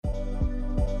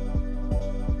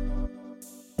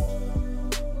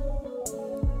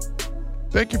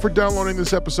Thank you for downloading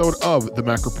this episode of the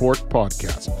Mac Report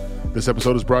podcast. This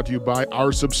episode is brought to you by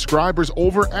our subscribers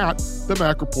over at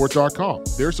themacreport.com.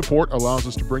 Their support allows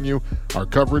us to bring you our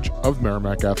coverage of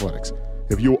Merrimack Athletics.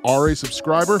 If you are a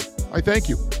subscriber, I thank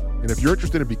you. And if you're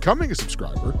interested in becoming a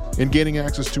subscriber and gaining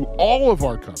access to all of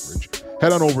our coverage,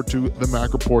 head on over to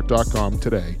themacreport.com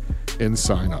today and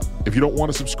sign up. If you don't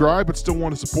want to subscribe but still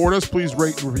want to support us, please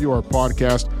rate and review our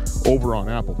podcast over on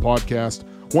Apple Podcast.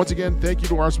 Once again, thank you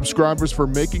to our subscribers for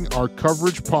making our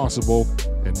coverage possible.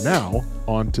 And now,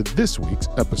 on to this week's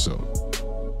episode.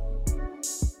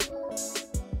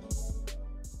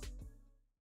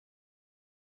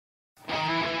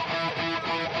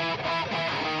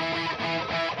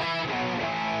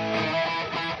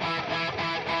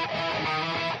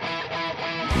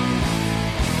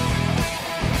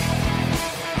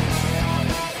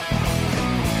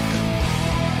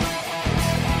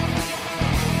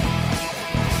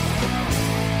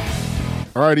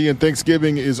 All right, Ian,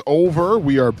 Thanksgiving is over.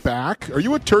 We are back. Are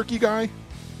you a turkey guy?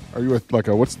 Are you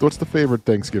what's the favorite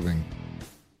Thanksgiving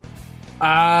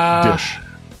dish?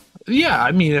 Yeah,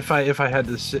 I mean, if I had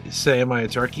to say, am I a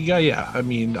turkey guy? Yeah, I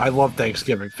mean, I love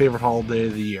Thanksgiving. Favorite holiday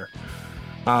of the year.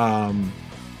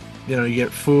 You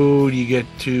get food. You get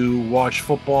to watch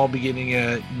football beginning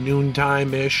at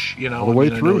noontime-ish. All the way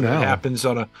through now.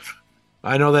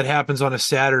 I know that happens on a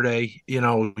Saturday,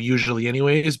 usually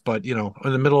anyways, but, in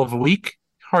the middle of a week,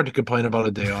 hard to complain about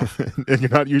a day off. And you're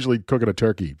not usually cooking a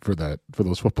turkey for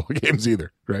those football games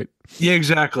either, right? Yeah,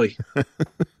 exactly.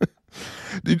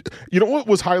 You know what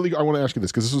was I want to ask you this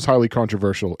because this was highly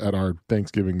controversial at our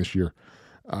Thanksgiving this year.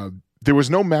 There was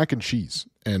no mac and cheese,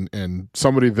 and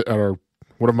somebody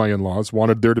one of my in-laws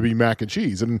wanted there to be mac and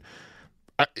cheese. And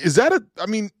is that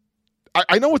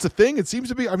I know it's a thing. It seems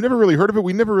to be. I've never really heard of it.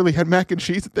 We never really had mac and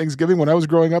cheese at Thanksgiving when I was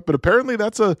growing up, but apparently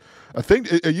that's a thing.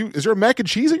 Is there a mac and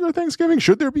cheese at your Thanksgiving?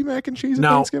 Should there be mac and cheese at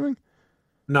Thanksgiving?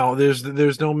 No,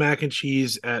 there's no mac and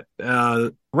cheese at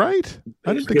right.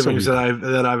 I didn't think so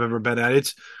that I've ever been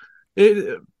at.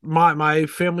 My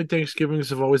family Thanksgivings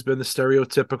have always been the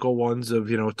stereotypical ones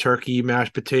of turkey,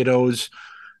 mashed potatoes,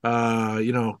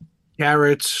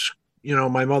 carrots.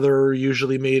 My mother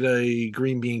usually made a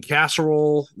green bean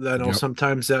casserole. I know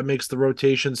sometimes that makes the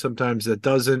rotation, sometimes that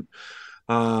doesn't.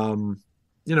 You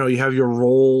have your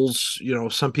rolls.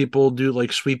 Some people do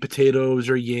like sweet potatoes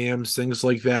or yams, things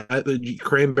like that. The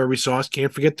cranberry sauce.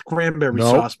 Can't forget the cranberry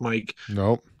sauce, Mike.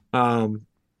 Nope. But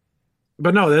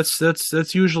no,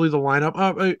 that's usually the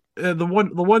lineup. The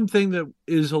one thing that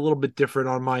is a little bit different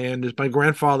on my end is my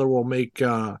grandfather will make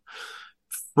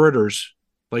fritters.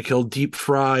 Like he'll deep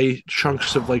fry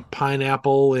chunks of like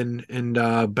pineapple and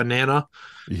banana.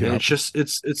 Yeah. And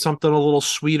it's something a little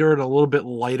sweeter and a little bit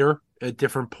lighter at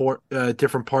different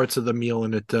parts of the meal,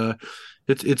 and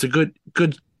it's a good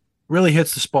really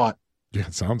hits the spot. Yeah,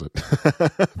 it sounds it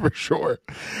for sure.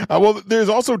 Well, there's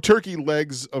also turkey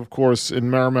legs, of course. In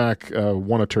Merrimack,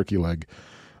 won a turkey leg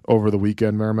over the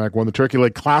weekend. Merrimack won the Turkey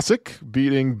Leg Classic,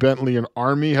 beating Bentley and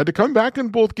Army. Had to come back in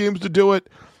both games to do it.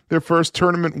 Their first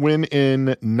tournament win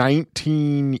in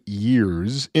 19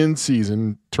 years,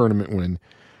 in-season tournament win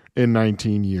in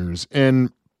 19 years.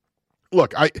 And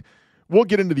look, we'll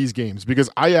get into these games because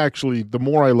the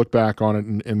more I look back on it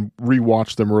and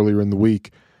rewatch them earlier in the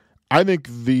week, I think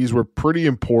these were pretty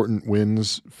important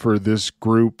wins for this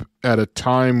group at a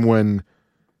time when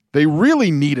they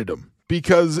really needed them.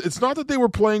 Because it's not that they were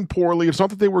playing poorly. It's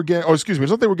not that they were it's not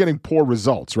that they were getting poor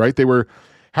results, right? They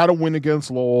had a win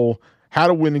against Lowell, had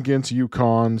a win against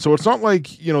UConn. So it's not like,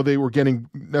 they were getting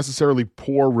necessarily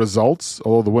poor results,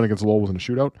 although the win against Lowell was in a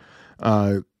shootout.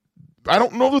 I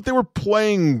don't know that they were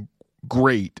playing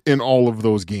great in all of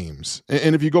those games.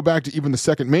 And if you go back to even the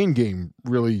second main game,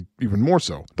 really even more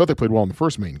so. I thought they played well in the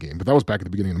first main game, but that was back at the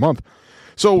beginning of the month.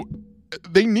 So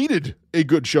they needed a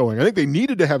good showing. I think they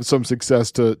needed to have some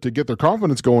success to get their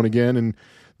confidence going again, and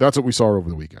that's what we saw over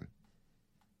the weekend.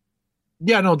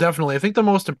 Yeah, no, definitely. I think the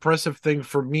most impressive thing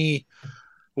for me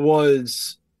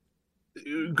was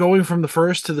going from the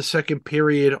first to the second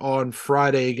period on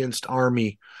Friday against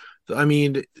Army. I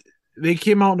mean, they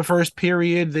came out in the first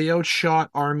period. They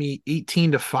outshot Army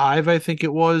 18-5, I think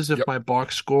it was, if my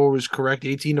box score was correct,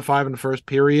 18-5 in the first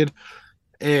period.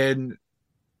 And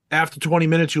after 20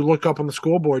 minutes, you look up on the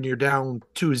scoreboard and you're down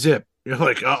 2-0. You're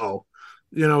like, uh-oh.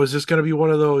 Is this going to be one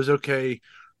of those, okay,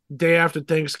 day after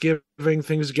Thanksgiving,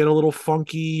 things get a little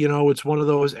funky. It's one of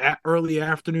those early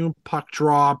afternoon puck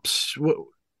drops.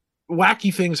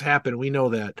 Wacky things happen. We know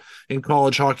that in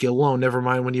college hockey alone, never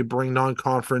mind when you bring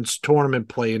non-conference tournament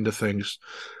play into things.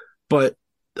 But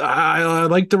I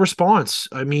like the response.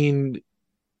 I mean,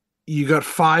 you got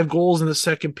 5 goals in the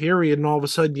second period, and all of a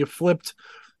sudden you flipped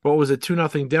what was a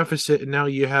 2-0 deficit, and now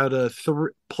you had a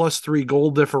 +3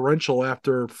 goal differential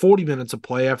after 40 minutes of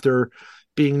play after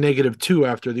being -2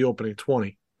 after the opening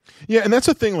 20. Yeah, and that's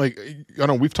the thing. Like, I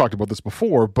know we've talked about this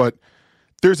before, but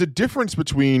there's a difference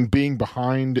between being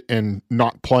behind and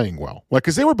not playing well. Like,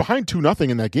 because they were behind 2-0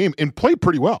 in that game and played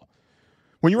pretty well.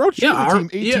 When you're out shooting a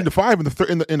team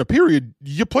 18-5 in a period,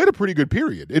 you played a pretty good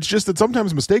period. It's just that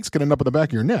sometimes mistakes can end up in the back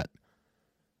of your net.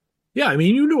 Yeah, I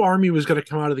mean, you knew Army was going to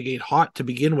come out of the gate hot to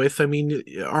begin with. I mean,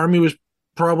 Army was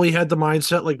probably had the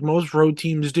mindset like most road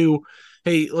teams do.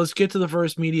 Hey, let's get to the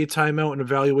first media timeout and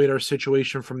evaluate our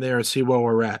situation from there and see where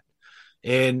we're at.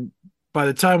 And by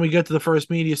the time we get to the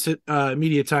first media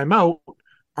timeout,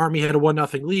 Army had a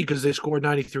 1-0 lead because they scored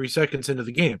 93 seconds into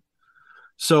the game.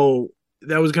 So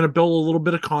that was going to build a little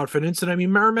bit of confidence. And I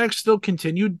mean, Merrimack still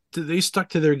continued. They stuck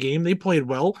to their game. They played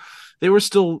well. They were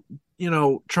still,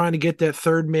 trying to get that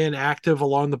third man active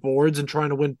along the boards and trying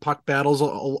to win puck battles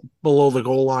below the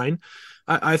goal line.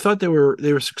 I thought they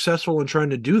were successful in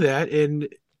trying to do that, and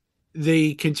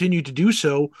they continued to do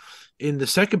so in the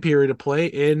second period of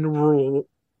play, and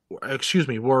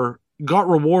got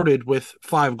rewarded with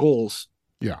 5 goals.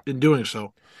 Yeah, in doing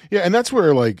so. Yeah, and that's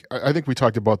where, like, I think we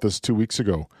talked about this 2 weeks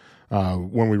ago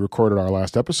when we recorded our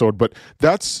last episode. But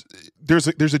there's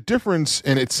a difference,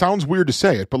 and it sounds weird to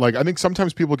say it, but like I think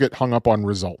sometimes people get hung up on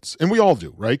results, and we all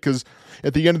do, right? Because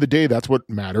at the end of the day, that's what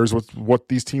matters. What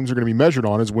these teams are going to be measured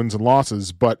on is wins and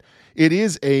losses. But it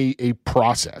is a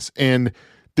process, and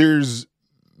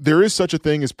there is such a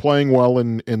thing as playing well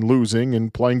and losing,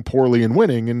 and playing poorly and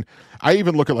winning. And I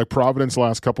even look at like Providence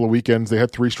last couple of weekends. They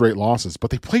had 3 straight losses, but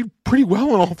they played pretty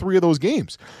well in all 3 of those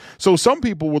games. So some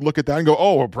people would look at that and go,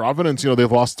 oh, well, Providence,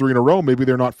 they've lost 3 in a row. Maybe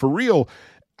they're not for real.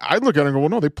 I'd look at it and go, well,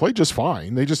 no, they played just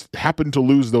fine. They just happened to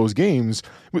lose those games.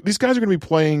 These guys are going to be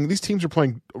playing, these teams are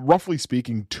playing, roughly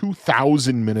speaking,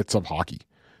 2,000 minutes of hockey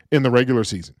in the regular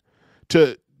season.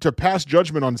 To pass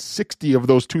judgment on 60 of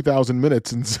those 2,000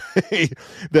 minutes and say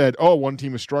that, oh, one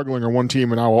team is struggling or one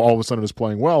team and now all of a sudden is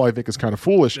playing well, I think is kind of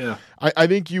foolish. Yeah. I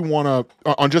think you want to,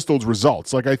 on just those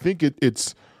results, like I think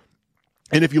it's,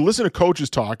 and if you listen to coaches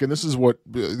talk, and this is what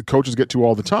coaches get to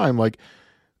all the time, like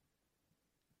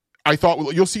I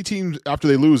thought you'll see teams after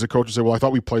they lose, a coach will say, well, I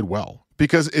thought we played well,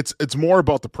 because it's more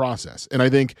about the process. And I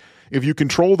think if you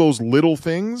control those little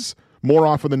things, more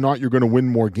often than not, you're going to win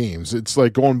more games. It's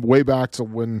like going way back to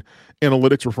when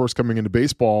analytics were first coming into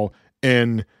baseball,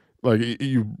 and like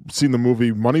you've seen the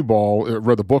movie Moneyball,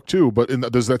 read the book too, but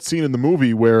there's that scene in the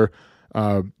movie where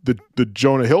the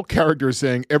Jonah Hill character is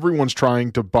saying everyone's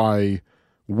trying to buy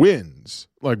wins,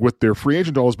 like with their free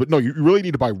agent dollars, but no, you really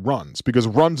need to buy runs, because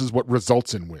runs is what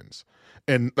results in wins.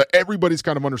 And everybody's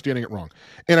kind of understanding it wrong.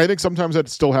 And I think sometimes that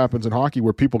still happens in hockey,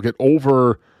 where people get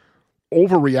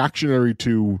overreactionary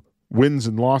to wins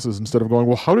and losses instead of going,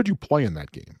 well, how did you play in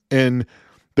that game? And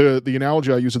the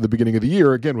analogy I used at the beginning of the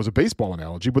year, again, was a baseball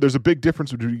analogy, but there's a big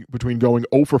difference between going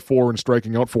 0 for 4 and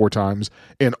striking out 4 times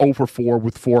and 0 for 4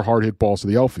 with 4 hard hit balls to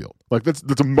the outfield. Like that's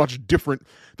a much different,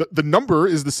 the number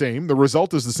is the same, the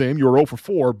result is the same, you're 0 for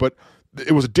 4, but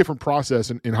it was a different process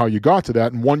in how you got to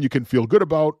that, and one you can feel good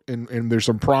about, and there's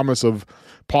some promise of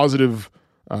positive,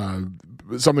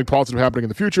 something positive happening in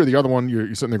the future. The other one,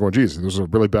 you're sitting there going, geez, this was a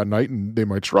really bad night and they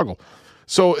might struggle.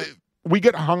 So we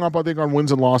get hung up, I think, on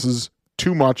wins and losses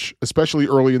too much, especially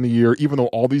early in the year, even though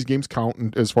all these games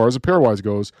count as far as a pairwise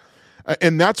goes.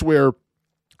 And that's where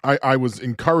I was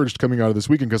encouraged coming out of this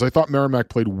weekend, because I thought Merrimack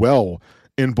played well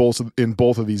in both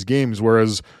of these games,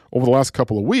 whereas over the last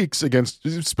couple of weeks,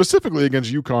 specifically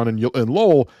against UConn and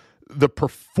Lowell, the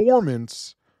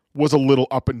performance was a little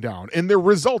up and down, and their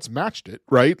results matched it,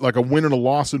 right? Like a win and a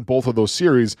loss in both of those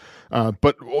series,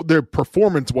 but their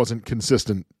performance wasn't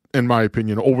consistent, in my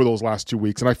opinion, over those last 2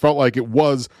 weeks, and I felt like it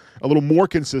was a little more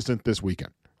consistent this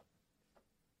weekend.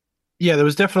 Yeah, there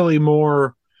was definitely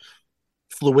more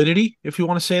fluidity, if you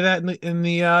want to say that, in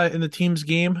the team's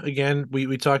game. Again,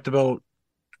 we talked about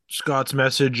Scott's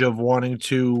message of wanting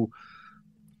to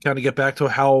kind of get back to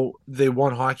how they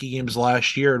won hockey games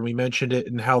last year, and we mentioned it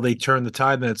and how they turned the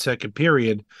tide in that second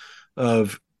period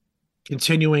of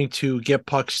continuing to get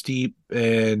pucks deep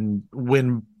and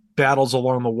win battles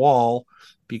along the wall,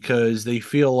 because they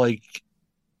feel like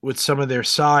with some of their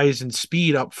size and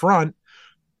speed up front,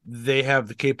 they have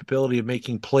the capability of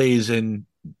making plays and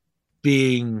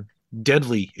being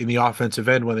deadly in the offensive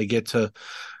end when they get to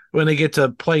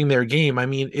playing their game. I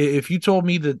mean, if you told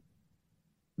me that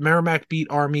Merrimack beat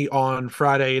Army on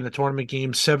Friday in a tournament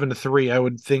game 7-3, I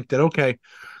would think that, okay,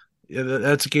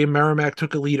 that's a game Merrimack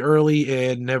took a lead early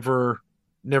and never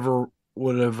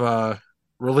would have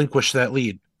relinquished that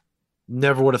lead.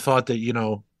 Never would have thought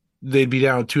that, they'd be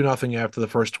down 2-0 after the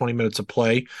first 20 minutes of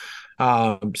play.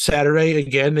 Saturday,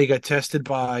 again, they got tested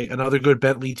by another good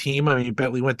Bentley team. I mean,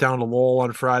 Bentley went down to Lowell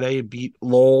on Friday, beat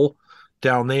Lowell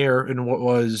down there in what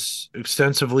was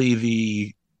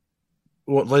extensively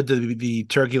what led to the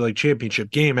Turkey League Championship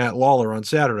game at Lawler on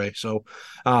Saturday. So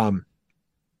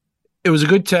it was a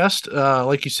good test.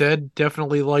 Like you said,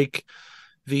 definitely like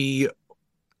the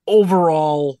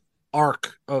overall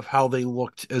arc of how they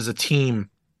looked as a team.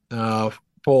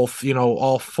 Both,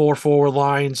 all four forward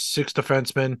lines, six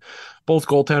defensemen, both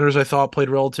goaltenders I thought played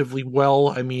relatively well.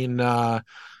 I mean,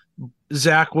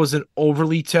 Zach wasn't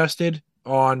overly tested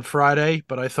on Friday,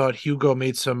 but I thought Hugo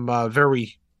made some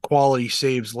very quality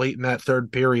saves late in that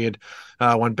third period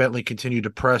when Bentley continued to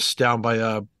press down by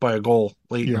a goal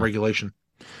late in regulation.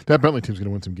 That Bentley team's going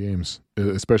to win some games,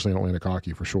 especially in Atlantic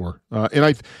hockey for sure. My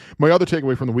other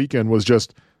takeaway from the weekend was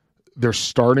just they're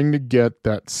starting to get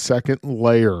that second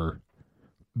layer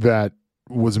that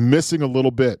was missing a little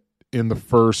bit in the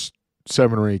first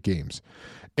 7 or 8 games.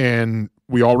 And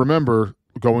we all remember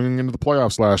going into the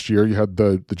playoffs last year, you had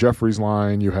the Jeffries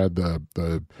line, you had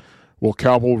the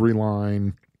Cavalry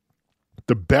line.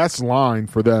 The best line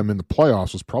for them in the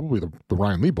playoffs was probably the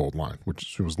Ryan Leibold line,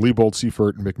 which was Leibold,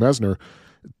 Seifert, and McMesner.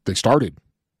 They started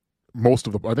most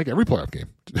of I think every playoff game.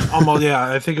 Almost, yeah.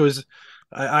 I think it was.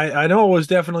 I know it was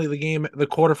definitely the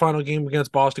quarterfinal game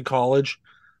against Boston College.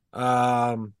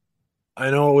 I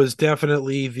know it was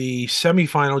definitely the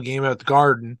semifinal game at the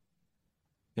Garden.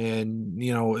 And,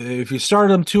 if you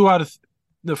started them 2 out of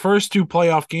the first 2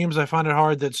 playoff games, I find it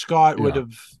hard that Scott would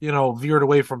have, veered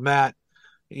away from that,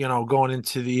 going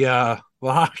into the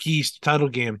Hockey East title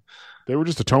game. They were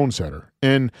just a tone setter.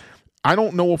 And I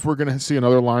don't know if we're going to see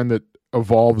another line that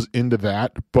evolves into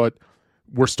that, but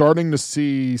we're starting to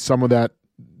see some of that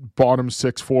bottom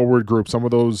 6 forward group, some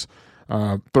of those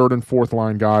third and fourth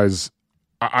line guys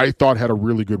I thought had a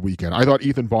really good weekend. I thought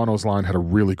Ethan Bono's line had a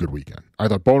really good weekend. I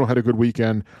thought Bono had a good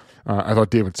weekend. I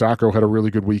thought David Sacco had a really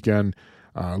good weekend.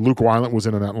 Luke Weiland was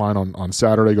in that line on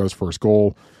Saturday, got his first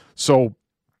goal. So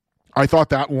I thought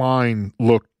that line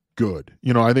looked good.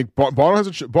 I think Bono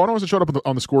hasn't showed up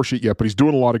on the score sheet yet, but he's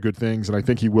doing a lot of good things, and I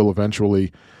think he will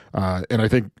eventually. And I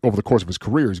think over the course of his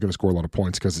career, he's going to score a lot of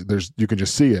points because you can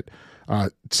just see it.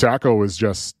 Sacco is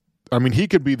just, he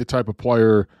could be the type of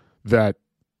player that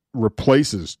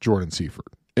replaces Jordan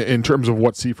Seifert in terms of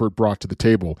what Seifert brought to the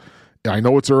table. I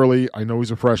know it's early. I know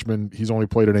he's a freshman. He's only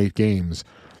played in 8 games.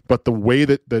 But the way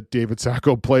that David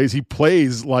Sacco plays, he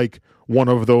plays like one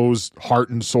of those heart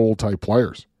and soul type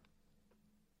players.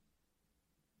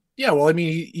 Yeah, well,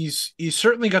 he's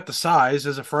certainly got the size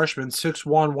as a freshman,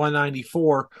 6'1",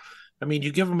 194.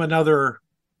 You give him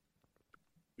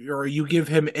you give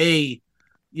him a,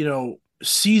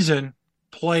 season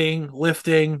playing,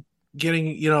 lifting,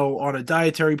 getting, on a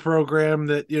dietary program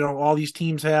that, all these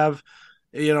teams have,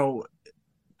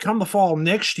 come the fall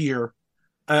next year,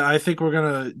 I think we're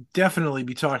going to definitely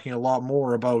be talking a lot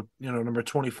more about, number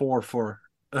 24 for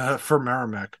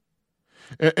Merrimack.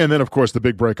 And then, of course, the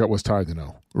big breakout was Ty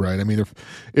Deneau, right? If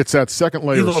it's that second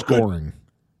layer of scoring. Good.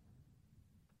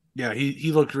 Yeah,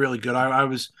 he looked really good. I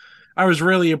was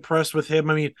really impressed with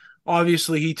him.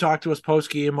 Obviously, he talked to us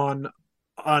post game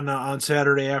on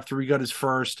Saturday after he got his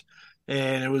first,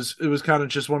 and it was kind of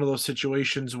just one of those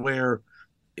situations where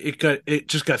it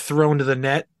just got thrown to the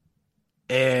net,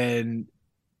 and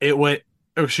it went.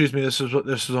 Excuse me, this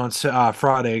was on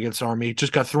Friday against Army. It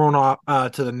just got thrown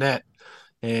off to the net,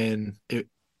 and it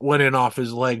went in off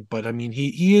his leg. But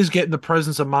he is getting the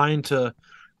presence of mind to,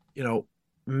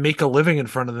 make a living in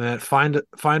front of the net,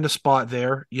 find a spot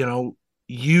there,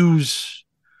 use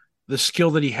the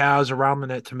skill that he has around the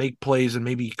net to make plays and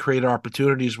maybe create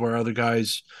opportunities where other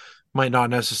guys might not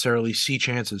necessarily see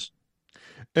chances.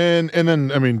 And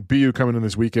then BU coming in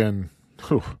this weekend,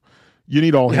 you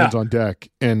need all hands on deck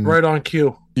and right on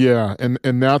cue. Yeah, and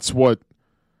that's what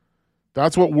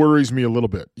worries me a little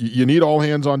bit. You need all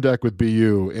hands on deck with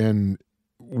BU, and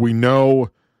we know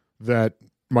that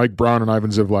Mike Brown and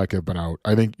Ivan Zivlak have been out.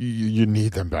 I think you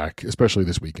need them back, especially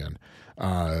this weekend.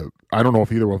 I don't know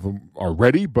if either of them are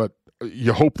ready, but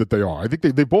you hope that they are. I think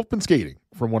they've both been skating,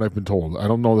 from what I've been told. I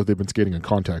don't know that they've been skating in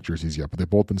contact jerseys yet, but they've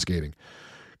both been skating.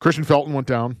 Christian Felton went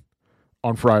down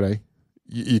on Friday.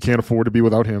 You can't afford to be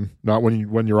without him, not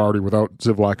when you're already without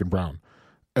Zivlak and Brown.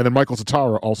 And then Michael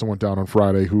Satara also went down on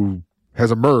Friday, who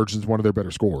has emerged as one of their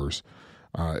better scorers.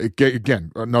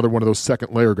 Again, another one of those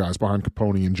second layer guys behind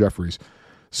Capone and Jeffries.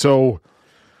 So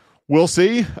we'll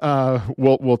see.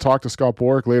 We'll talk to Scott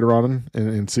Borek later on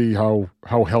and see how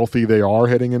healthy they are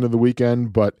heading into the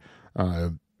weekend. But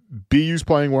BU's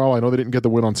playing well. I know they didn't get the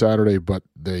win on Saturday, but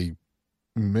they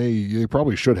They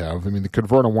probably should have. I mean, they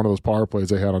convert on one of those power plays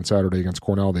they had on Saturday against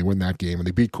Cornell. They win that game, and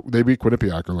they beat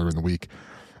Quinnipiac earlier in the week.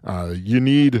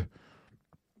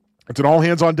 It's an all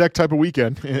hands on deck type of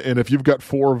weekend, and if you've got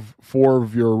four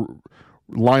of your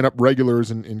lineup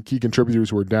regulars and key contributors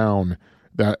who are down,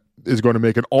 that is going to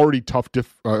make an already tough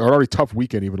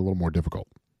weekend even a little more difficult.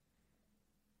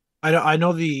 I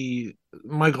know the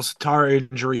Michael Satara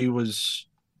injury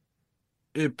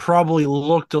it probably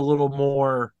looked a little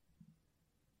more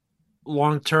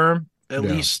long term, at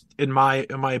least in my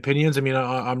opinions. I mean,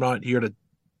 I'm not here to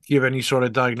give any sort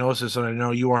of diagnosis, and I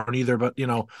know you aren't either. But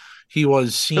he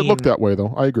was seen. It looked that way,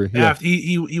 though. I agree. Yeah. After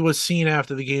he was seen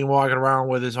after the game walking around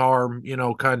with his arm,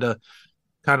 kind of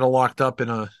locked up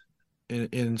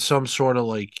in some sort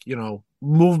of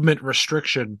movement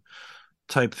restriction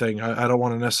type thing. I don't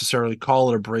want to necessarily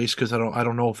call it a brace because I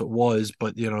don't know if it was,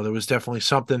 but there was definitely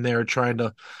something there trying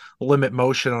to limit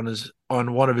motion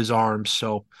on one of his arms.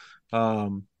 So,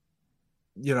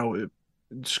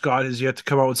 Scott has yet to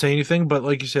come out and say anything, but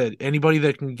like you said, anybody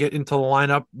that can get into the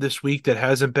lineup this week that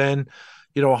hasn't been,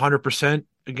 100%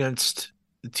 against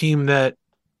the team that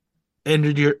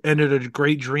ended a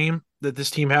great dream that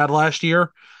this team had last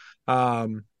year.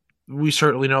 We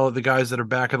certainly know the guys that are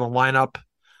back in the lineup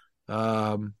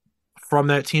from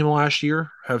that team last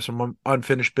year have some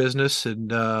unfinished business,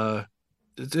 and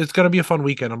it's going to be a fun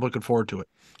weekend. I'm looking forward to it.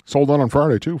 Sold out on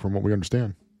Friday too, from what we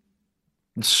understand.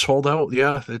 It's sold out.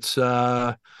 Yeah, it's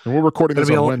and we're recording this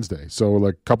on Wednesday, so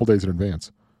a couple days in advance.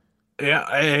 Yeah,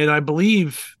 and I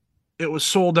believe it was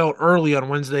sold out early on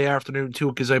Wednesday afternoon too,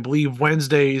 because I believe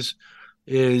Wednesdays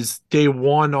is day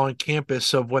one on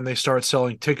campus of when they start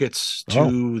selling tickets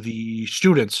to the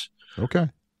students. Okay.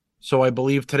 So I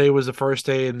believe today was the first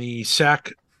day in the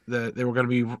SAC that they were going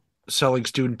to be selling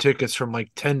student tickets from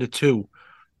 10 to 2.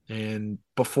 And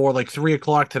before 3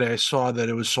 o'clock today, I saw that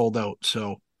it was sold out.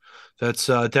 So that's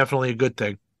definitely a good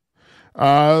thing.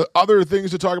 Other things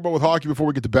to talk about with hockey before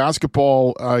we get to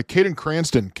basketball. Caden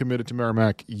Cranston committed to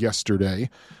Merrimack yesterday.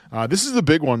 This is the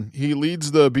big one. He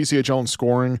leads the BCHL in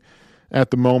scoring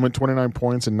at the moment, 29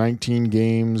 points in 19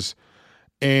 games,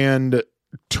 and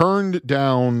turned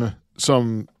down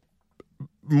some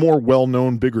more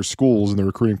well-known, bigger schools in the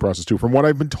recruiting process too. From what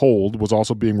I've been told, was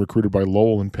also being recruited by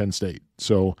Lowell and Penn State.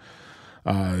 So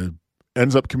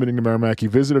ends up committing to Merrimack. He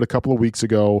visited a couple of weeks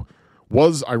ago.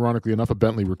 Was, ironically enough, a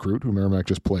Bentley recruit who Merrimack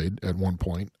just played at one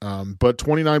point. But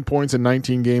 29 points in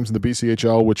 19 games in the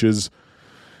BCHL, which is,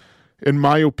 in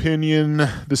my opinion,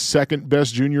 the second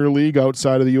best junior league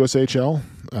outside of the USHL.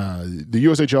 The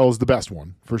USHL is the best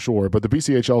one, for sure, but the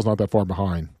BCHL is not that far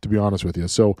behind, to be honest with you.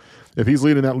 So if he's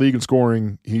leading that league in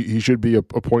scoring, he should be a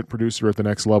point producer at the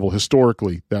next level.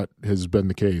 Historically, that has been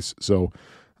the case. So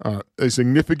a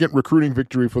significant recruiting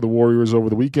victory for the Warriors over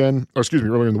the weekend,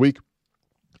 earlier in the week.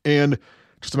 And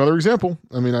just another example.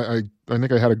 I mean, I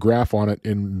think I had a graph on it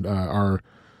in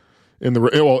in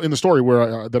the story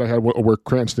where that I had where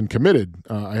Cranston committed.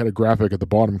 I had a graphic at the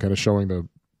bottom kind of showing the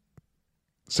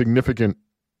significant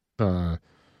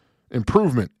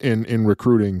improvement in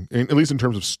recruiting, at least in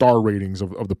terms of star ratings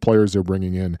of the players they're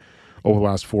bringing in over the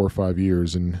last 4 or 5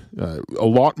 years, and a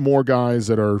lot more guys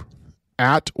that are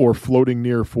at or floating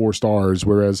near 4 stars,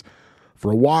 whereas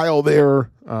for a while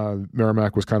there,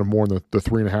 Merrimack was kind of more in the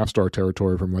 3.5-star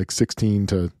territory from 16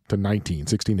 to 19,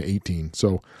 16 to 18.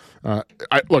 So, I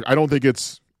don't think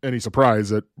it's any surprise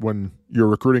that when your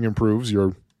recruiting improves,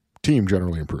 your team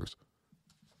generally improves.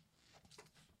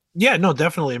 Yeah, no,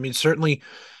 definitely. I mean, certainly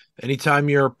anytime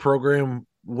your program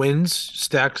wins,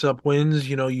 stacks up wins,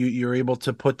 you're able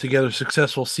to put together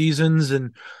successful seasons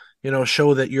and,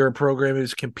 show that your program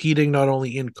is competing not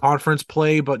only in conference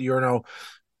play, but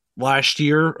last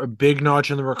year, a big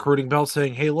notch in the recruiting belt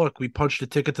saying, hey, look, we punched a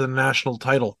ticket to the national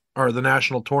title or the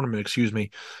national tournament, excuse me.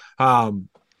 The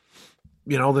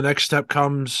next step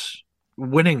comes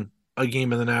winning a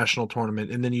game in the national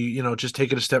tournament. And then you just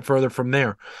take it a step further from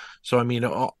there. So, I mean,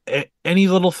 any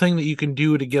little thing that you can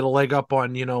do to get a leg up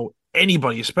on,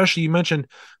 anybody, especially you mentioned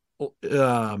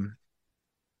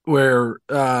where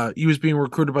he was being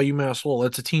recruited by UMass Lowell.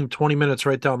 That's a team 20 minutes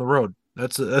right down the road.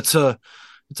 It's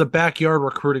a backyard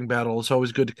recruiting battle. It's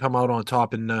always good to come out on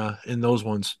top in those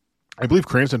ones. I believe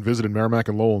Cranston visited Merrimack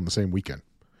and Lowell in the same weekend,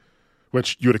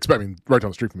 which you would expect. I mean, right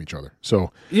down the street from each other.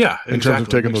 So yeah, in terms of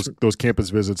taking those campus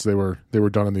visits, they were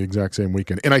done in the exact same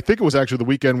weekend. And I think it was actually the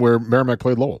weekend where Merrimack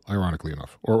played Lowell, ironically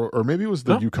enough, or maybe it was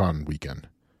the UConn weekend.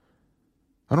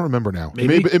 I don't remember now.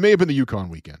 It may have been the UConn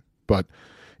weekend, but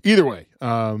either way,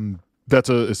 that's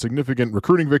a significant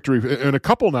recruiting victory and a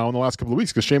couple now in the last couple of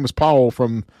weeks because Seamus Powell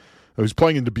from who's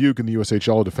playing in Dubuque in the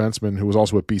USHL, a defenseman who was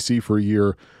also at BC for a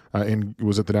year and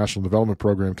was at the National Development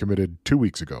Program, committed 2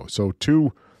 weeks ago. So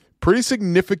 2 pretty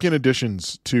significant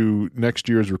additions to next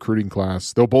year's recruiting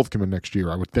class. They'll both come in next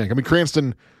year, I would think. I mean,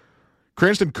 Cranston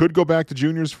could go back to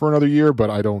juniors for another year, but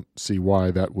I don't see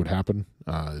why that would happen.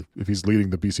 If he's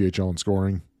leading the BCHL in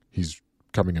scoring, he's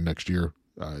coming in next year.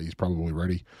 He's probably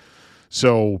ready.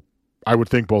 So I would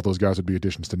think both those guys would be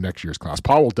additions to next year's class.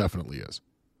 Powell definitely is.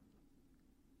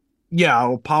 Yeah,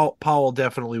 well, Powell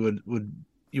definitely would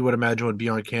you would imagine would be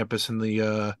on campus in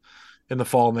the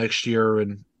fall next year,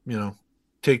 and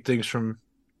take it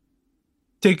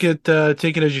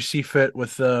as you see fit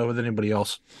with anybody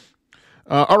else.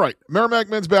 All right, Merrimack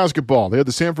men's basketball. They had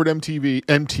the Sanford MTE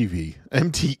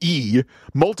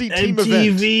multi-team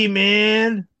event. MTV,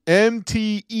 man.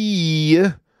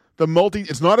 MTE,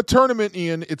 it's not a tournament,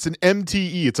 Ian. It's an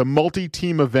MTE. It's a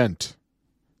multi-team event,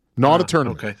 not a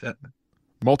tournament. Okay,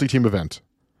 multi-team event.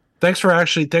 Thanks for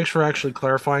actually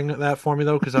clarifying that for me,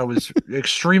 though, because I was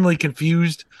extremely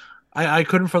confused. I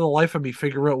couldn't for the life of me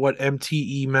figure out what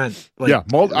MTE meant. Like, yeah,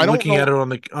 I don't looking know. at it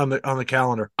on the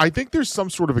calendar. I think there's some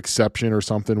sort of exception or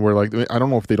something where, like, I don't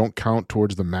know if they don't count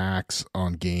towards the max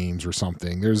on games or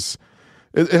something. It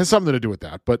has something to do with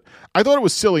that. But I thought it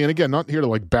was silly, and again, not here to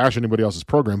like bash anybody else's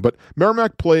program, but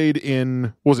Merrimack played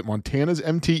in, was it Montana's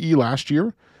MTE last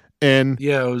year? And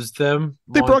yeah, it was them.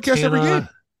 They broadcast every game.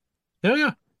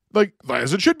 Yeah. Like,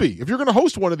 as it should be. If you're going to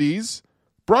host one of these,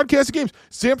 broadcast the games.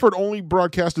 Sanford only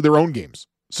broadcasted their own games.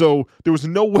 So there was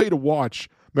no way to watch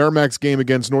Merrimack's game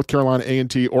against North Carolina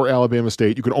A&T or Alabama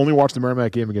State. You could only watch the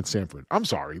Merrimack game against Sanford. I'm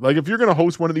sorry. Like, if you're going to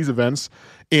host one of these events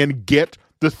and get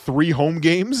the 3 home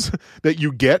games that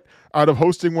you get out of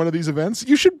hosting one of these events,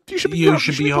 you should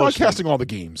be broadcasting all the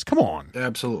games. Come on.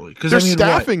 Absolutely. Because they're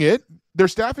staffing it. They're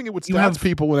staffing it with stats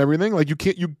people and everything. Like, you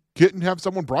can't have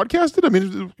someone broadcast it? I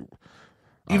mean,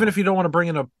 even if you don't want to bring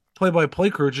in a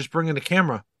play-by-play crew, just bring in a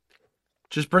camera.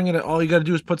 Just bring in all you got to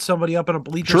do is put somebody up in a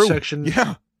bleacher section,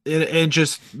 and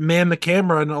just man the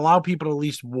camera and allow people to at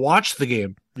least watch the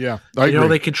game. Yeah, I agree.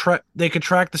 They could track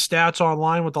the stats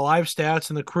online with the live stats,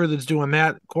 and the crew that's doing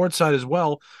that courtside as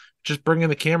well. Just bring in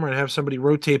the camera and have somebody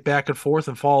rotate back and forth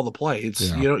and follow the play.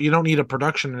 You don't need a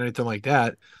production or anything like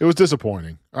that. It was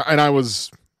disappointing, and I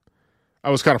was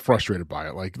kind of frustrated by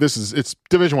it. Like, it's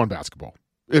Division I basketball.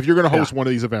 If you're going to host one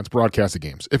of these events, broadcast the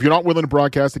games. If you're not willing to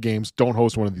broadcast the games, don't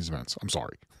host one of these events. I'm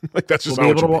sorry. Like, that's just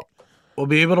We'll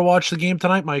be able to watch the game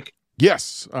tonight, Mike.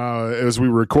 Yes. As we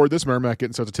record this, Merrimack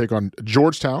getting set to take on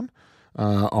Georgetown.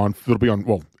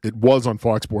 It was on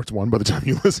Fox Sports 1 by the time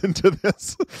you listen to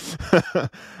this.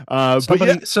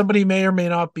 Somebody may or may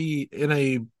not be in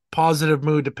a positive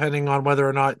mood depending on whether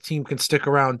or not team can stick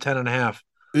around 10.5.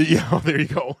 Yeah, there you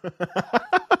go.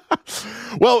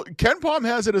 Well, Ken Palm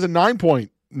has it as a 9-point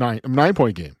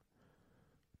game.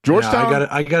 Georgetown, yeah,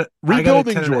 I got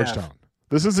rebuilding Georgetown.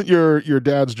 This isn't your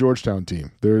dad's Georgetown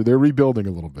team. They're rebuilding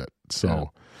a little bit.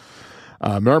 So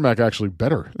Merrimack actually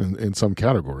better in some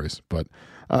categories, but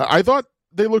I thought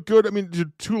they looked good. I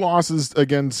mean, 2 losses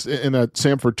in that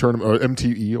Sanford tournament or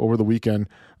MTE over the weekend,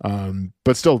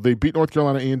 but still they beat North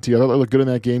Carolina A&T. I thought they looked good in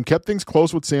that game. Kept things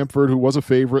close with Sanford, who was a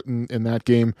favorite in that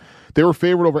game. They were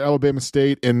favored over Alabama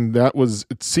State, and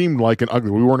it seemed like an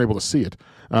ugly. We weren't able to see it,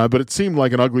 but it seemed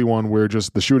like an ugly one where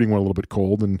just the shooting went a little bit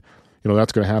cold, and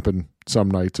that's going to happen some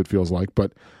nights, it feels like.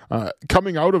 But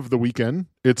coming out of the weekend,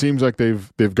 it seems like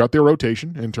they've got their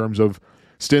rotation in terms of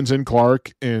Stinson,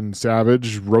 Clark, and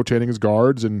Savage rotating as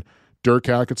guards, and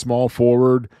Durkak at small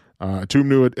forward,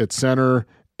 Tumnu at center,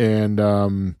 and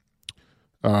Osama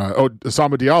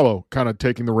Diallo kind of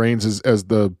taking the reins as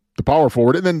the power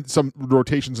forward, and then some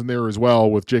rotations in there as well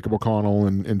with Jacob O'Connell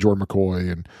and Jordan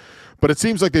McCoy. But it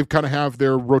seems like they've kind of have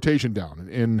their rotation down,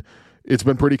 and it's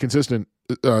been pretty consistent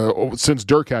since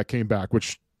Durkak came back,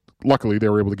 which luckily they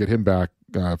were able to get him back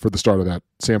for the start of that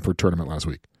Sanford tournament last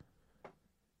week.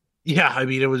 Yeah, I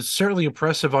mean, it was certainly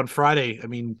impressive on Friday. I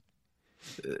mean,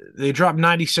 they dropped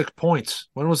 96 points.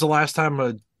 When was the last time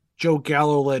a Joe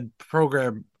Gallo-led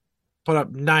program put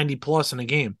up 90-plus in a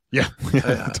game? Yeah,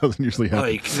 that doesn't usually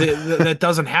happen. That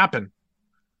doesn't happen.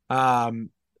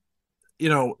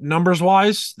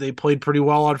 Numbers-wise, they played pretty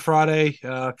well on Friday.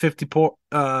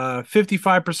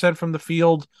 55% from the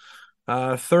field,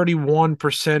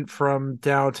 31% from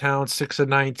downtown, 6 of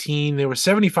 19. They were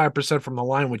 75% from the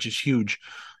line, which is huge.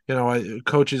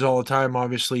 Coaches all the time,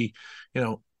 obviously,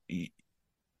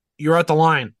 you're at the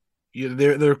line.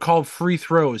 They're called free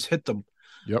throws. Hit them.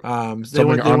 Yep.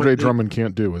 Something Andre Drummond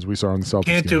can't do, as we saw in the Celtics.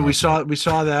 Can't do. We saw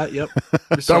that. Yep.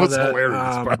 That was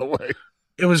hilarious, by the way.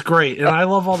 It was great, and I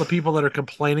love all the people that are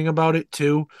complaining about it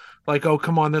too. like, oh,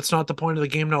 come on, that's not the point of the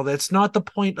game. No, that's not the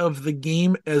point of the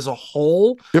game as a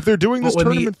whole. If they're doing this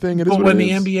tournament thing, it is what it is. But when the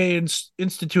NBA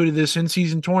instituted this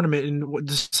in-season tournament and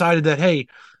decided that, hey,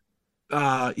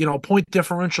 point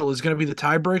differential is going to be the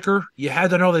tiebreaker, you had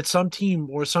to know that some team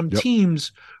or some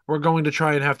teams were going to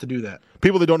try and have to do that.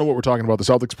 People that don't know what we're talking about, the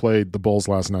Celtics played the Bulls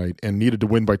last night and needed to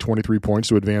win by 23 points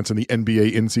to advance in the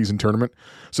NBA in-season tournament.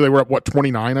 So they were up,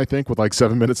 29, I think, with like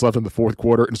 7 minutes left in the fourth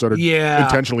quarter and started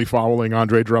intentionally fouling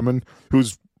Andre Drummond,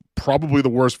 who's probably the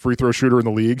worst free throw shooter in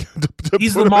the league.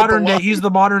 He's the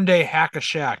modern day hack a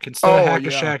Shaq. Instead of hack a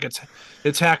Shaq,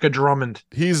 it's hack a Drummond.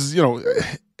 He's, you're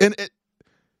in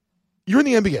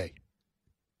the NBA.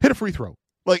 Hit a free throw.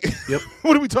 Like,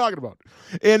 what are we talking about?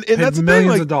 And that's the thing.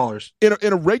 Millions of dollars. In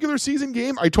a regular season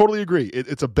game, I totally agree.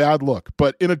 It's a bad look.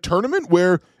 But in a tournament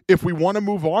where if we want to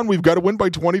move on, we've got to win by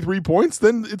 23 points,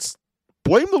 then it's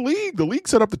blame the league. The league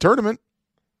set up the tournament.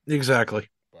 Exactly.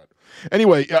 But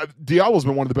anyway, Diallo's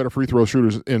been one of the better free throw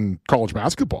shooters in college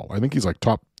basketball. I think he's like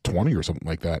top 20 or something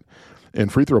like that in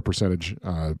free throw percentage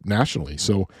nationally.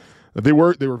 So they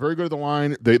were very good at the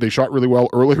line. They shot really well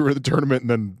earlier in the tournament, and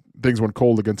then things went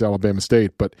cold against Alabama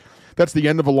State. But that's the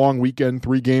end of a long weekend,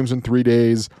 3 games in 3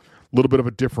 days, a little bit of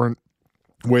a different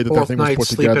way that thing was put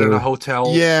together. Sleeping in a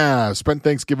hotel. Yeah, spent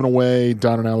Thanksgiving away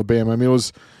down in Alabama. I mean, it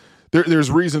was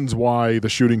there's reasons why the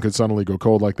shooting could suddenly go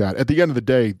cold like that. At the end of the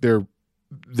day,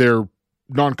 their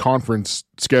non-conference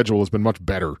schedule has been much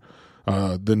better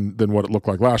than what it looked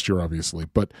like last year, obviously.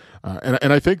 But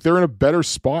and I think they're in a better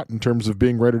spot in terms of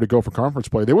being ready to go for conference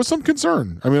play. There was some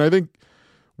concern. I mean, I think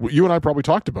you and I probably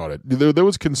talked about it. There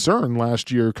was concern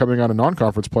last year coming out of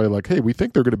non-conference play, like, hey, we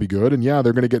think they're going to be good, and they're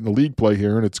going to get in the league play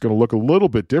here, and it's going to look a little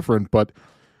bit different. But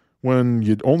when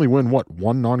you only win,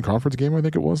 one non-conference game, I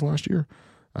think it was last year,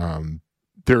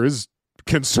 there is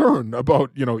concern about,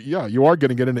 you are going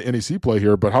to get into NEC play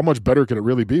here, but how much better can it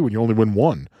really be when you only win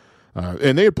one?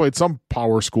 And they had played some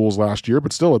power schools last year,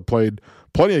 but still had played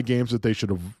plenty of games that they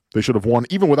should have won,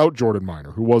 even without Jordan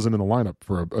Minor, who wasn't in the lineup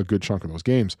for a good chunk of those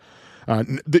games.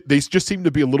 They just seem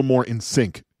to be a little more in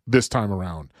sync this time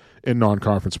around in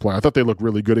non-conference play. I thought they looked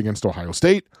really good against Ohio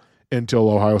State until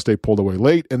Ohio State pulled away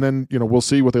late, and then we'll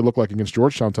see what they look like against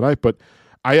Georgetown tonight. But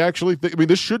I actually think,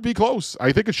 this should be close.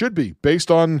 I think it should be, based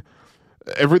on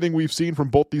everything we've seen from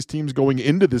both these teams going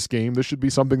into this game. This should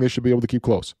be something they should be able to keep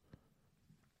close.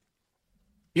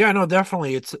 Yeah, no,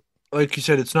 definitely. It's like you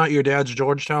said, it's not your dad's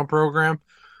Georgetown program.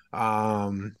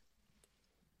 I'm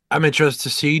interested to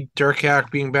see Dirk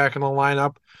Hack being back in the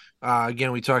lineup.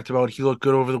 Again, we talked about he looked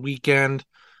good over the weekend.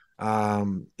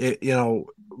 More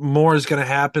is going to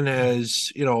happen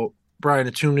as Brian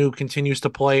Atunu continues to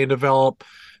play and develop.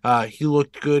 He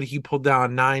looked good. He pulled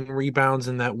down 9 rebounds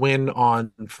in that win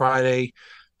on Friday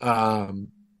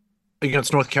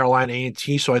against North Carolina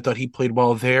A&T. So I thought he played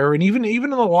well there, and even in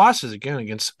the losses again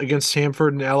against Samford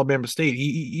and Alabama State,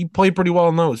 he played pretty well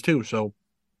in those too. So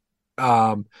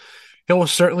he'll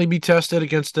certainly be tested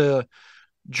against a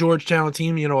Georgetown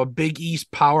team, a Big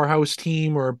East powerhouse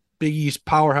team, or a Big East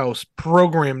powerhouse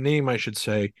program name, I should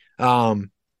say.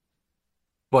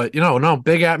 But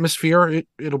big atmosphere.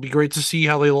 It'll be great to see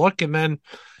how they look, and then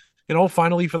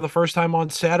finally for the first time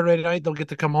on Saturday night, they'll get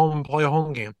to come home and play a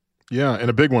home game. Yeah, and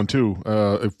a big one too.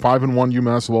 5-1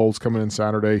 UMass Lowell's coming in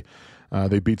Saturday.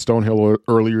 They beat Stonehill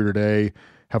earlier today.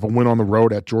 Have a win on the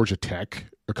road at Georgia Tech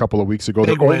a couple of weeks ago.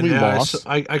 Their only loss.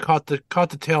 I caught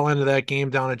the tail end of that game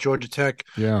down at Georgia Tech.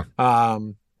 Yeah.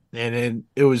 And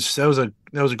that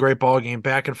was a great ball game,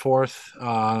 back and forth.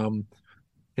 And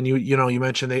you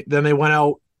mentioned they went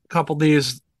out a couple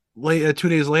days late. 2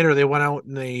 days later, they went out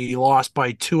and they lost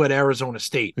by 2 at Arizona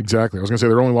State. Exactly. I was going to say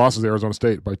their only loss is Arizona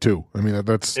State by 2. I mean,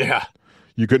 that's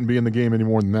you couldn't be in the game any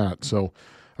more than that. So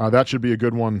that should be a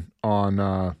good one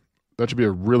on. That should be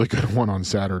a really good one on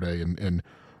Saturday, and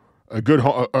a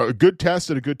good test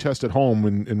and a good test at home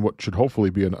in what should hopefully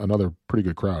be another pretty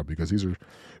good crowd, because these are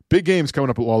big games coming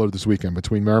up at Lawler this weekend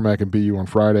between Merrimack and BU on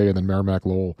Friday, and then Merrimack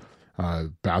Lowell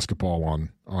basketball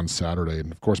on Saturday,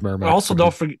 and of course Merrimack also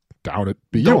don't forget down at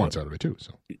BU on Saturday too.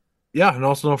 So and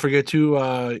also don't forget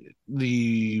too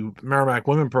the Merrimack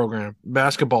women program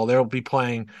basketball. They'll be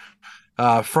playing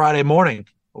Friday morning,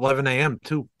 11 a.m.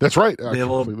 too. That's right.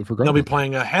 They'll be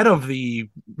playing ahead of the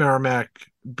Merrimack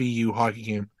BU hockey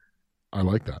game. I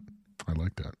like that.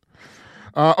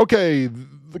 Okay,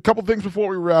 a couple things before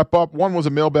we wrap up. One was a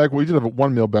mailbag. We did have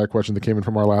one mailbag question that came in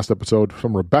from our last episode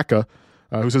from Rebecca,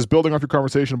 who says, building off your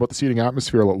conversation about the seating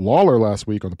atmosphere at Lawler last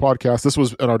week on the podcast. This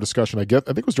was in our discussion, I think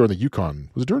it was during the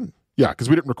UConn. Was it during? Yeah, because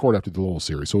we didn't record after the Lowell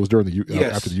series, so it was during the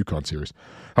after the UConn series.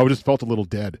 How it just felt a little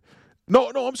dead. No,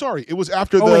 I'm sorry. It was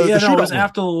after Oh the wait, yeah, the no, it shootout was win.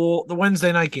 after the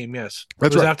Wednesday night game. Yes,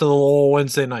 That's it was right. after the little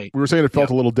Wednesday night. We were saying it felt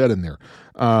a little dead in there.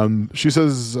 She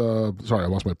says, sorry, I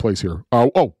lost my place here.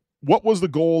 What was the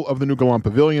goal of the New Galan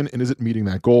Pavilion, and is it meeting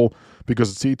that goal?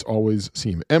 Because the seats always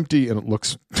seem empty, and it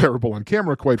looks terrible on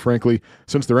camera, quite frankly.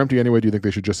 Since they're empty anyway, do you think they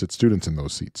should just sit students in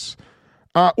those seats?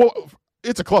 Well,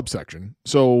 it's a club section,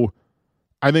 so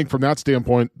I think from that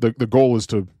standpoint, the goal is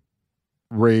to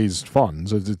raise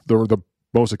funds. They're the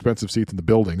most expensive seats in the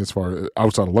building as far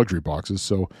outside of luxury boxes,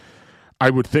 so I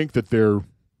would think that they're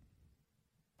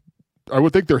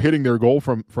hitting their goal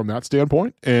from that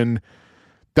standpoint, and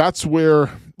that's where,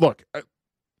 look,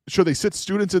 should they sit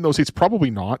students in those seats? Probably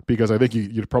not, because I think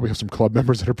you'd probably have some club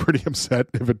members that are pretty upset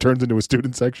if it turns into a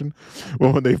student section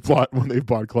when they've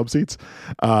bought club seats.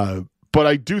 But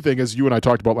I do think, as you and I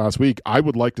talked about last week, I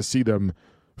would like to see them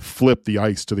flip the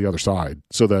ice to the other side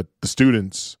so that the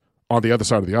students on the other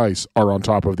side of the ice are on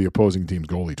top of the opposing team's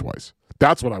goalie twice.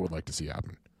 That's what I would like to see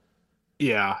happen.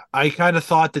 Yeah, I kind of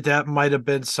thought that might have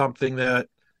been something that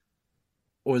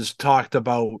was talked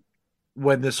about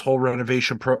when this whole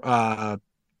renovation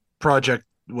project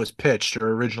was pitched,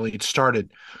 or originally it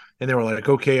started. And they were like,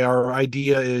 okay, our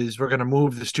idea is we're going to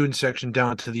move the student section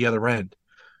down to the other end.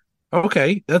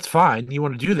 Okay, that's fine. You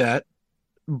want to do that.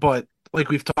 But like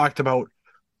we've talked about,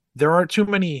 there aren't too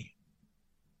many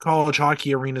college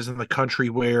hockey arenas in the country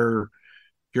where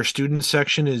your student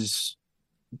section is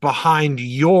behind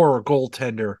your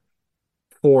goaltender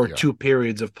for 2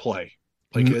 periods of play.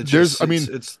 Like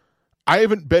I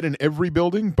haven't been in every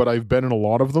building, but I've been in a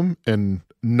lot of them, and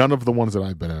none of the ones that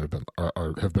I've been in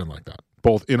have been like that,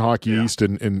 both in Hockey East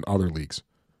and in other leagues.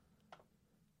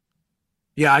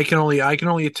 Yeah, I can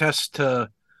only attest to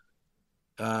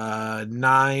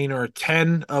 9 or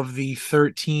 10 of the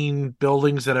 13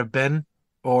 buildings that have been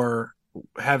or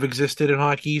have existed in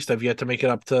Hockey East. I've yet to make it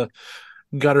up to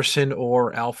Gutterson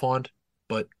or Alfond,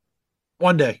 but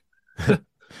one day.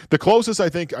 The closest, I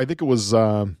think it was,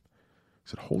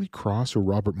 is it Holy Cross or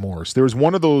Robert Morris? There was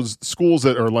one of those schools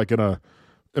that are like in a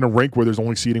rink where there's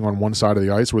only seating on one side of the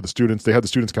ice, where they had the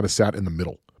students kind of sat in the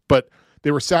middle, but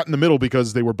they were sat in the middle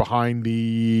because they were behind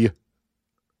the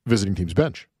visiting team's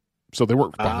bench. So they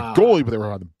weren't behind the goalie, but they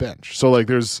were on the bench. So like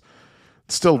there's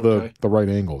still the right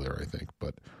angle there, I think.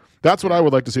 But that's what I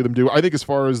would like to see them do. I think as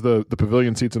far as the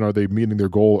pavilion seats and are they meeting their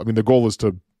goal, I mean, the goal is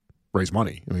to raise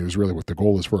money. I mean, it was really what the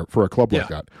goal is for a club like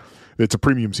that. It's a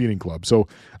premium seating club. So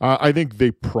I think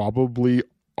they probably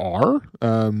are.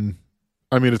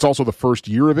 I mean, it's also the first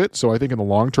year of it, so I think in the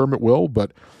long term it will,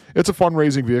 but it's a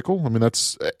fundraising vehicle. I mean,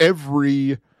 that's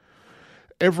every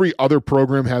other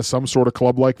program has some sort of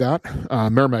club like that.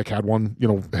 Merrimack had one,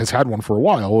 has had one for a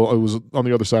while. It was on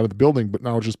the other side of the building, but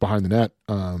now it's just behind the net.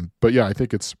 But yeah, I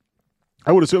think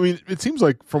I would assume, I mean, it seems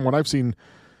like from what I've seen,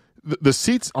 the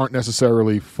seats aren't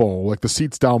necessarily full, like the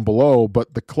seats down below,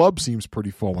 but the club seems pretty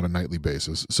full on a nightly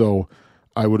basis. So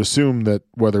I would assume that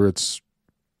whether it's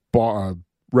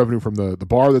revenue from the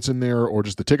bar that's in there or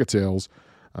just the ticket sales,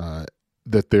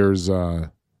 that there's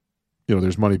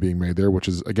there's money being made there, which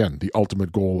is, again, the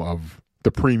ultimate goal of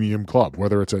the premium club,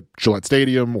 whether it's at Gillette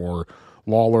Stadium or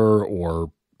Lawler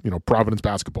or Providence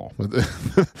basketball.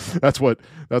 That's what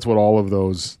all of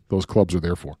those clubs are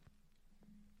there for.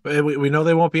 We know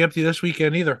they won't be empty this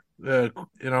weekend either.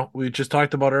 We just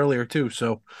talked about earlier too.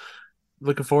 So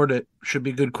looking forward to it. Should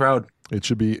be a good crowd. It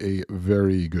should be a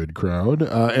very good crowd.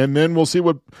 And then we'll see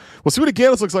what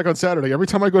Agganis looks like on Saturday. Every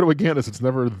time I go to Agganis, it's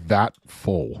never that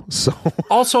full. So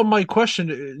also, my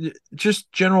question,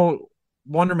 just general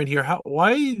wonderment here: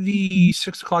 why the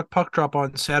 6:00 puck drop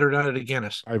on Saturday night at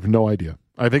Agganis? I have no idea.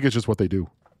 I think it's just what they do.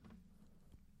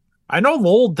 I know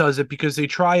Lowell does it because they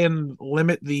try and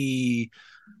limit the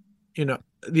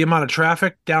amount of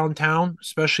traffic downtown,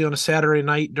 especially on a Saturday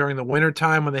night during the winter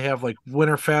time when they have like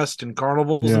Winterfest and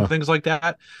carnivals and things like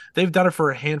that. They've done it for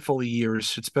a handful of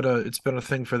years. It's been a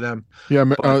thing for them. Yeah,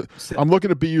 I'm looking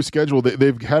at BU's schedule.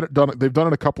 They've done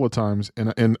it a couple of times,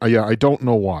 and I don't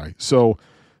know why. So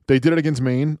they did it against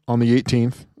Maine on the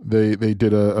 18th. They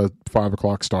did a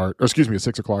 5:00 start, or excuse me, a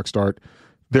 6:00 start.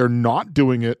 They're not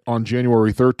doing it on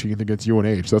January 13th against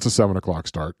UNH. That's a 7:00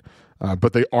 start.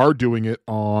 But they are doing it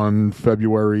on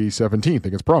February 17th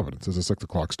against Providence as a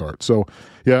 6:00 start. So,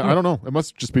 yeah, I don't know. It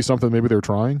must just be something maybe they're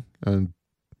trying, and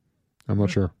I'm not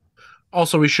sure.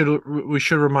 Also, we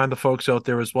should remind the folks out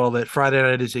there as well that Friday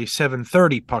night is a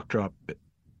 7:30 puck drop,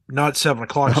 not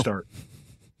 7:00 start.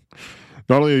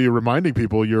 Not only are you reminding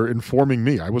people, you're informing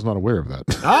me. I was not aware of that.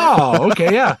 Oh,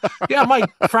 okay, yeah, Mike.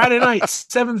 Friday night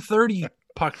 7:30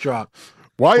 puck drop.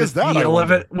 Why is that?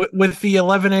 With the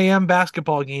 11 a.m.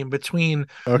 basketball game between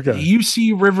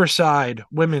UC Riverside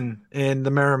women and the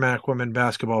Merrimack women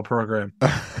basketball program.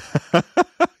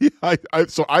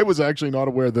 So I was actually not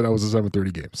aware that I was a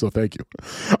 7:30 game. So thank you.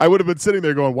 I would have been sitting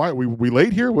there going, "Why are we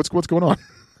late here? What's going on?"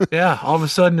 Yeah, all of a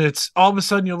sudden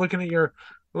you're looking at your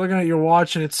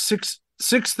watch and it's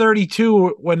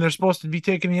 6:32 when they're supposed to be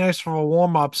taking the ice for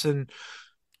warm ups, and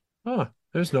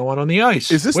there's no one on the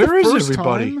ice. Where is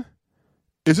everybody?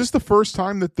 Is this the first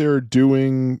time that they're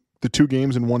doing the 2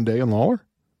 games in one day in Lawler?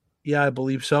 Yeah, I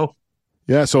believe so.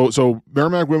 Yeah, so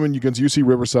Merrimack women against UC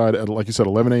Riverside at, like you said,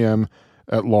 11 a.m.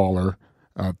 at Lawler.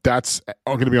 That's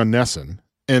going to be on Nesson.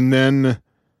 And then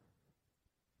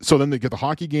they get the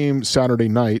hockey game Friday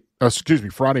night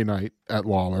at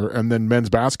Lawler, and then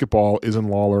men's basketball is in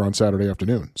Lawler on Saturday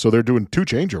afternoon. So they're doing 2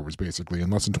 changeovers basically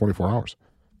in less than 24 hours.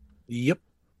 Yep.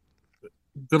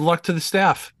 Good luck to the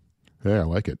staff. Yeah, I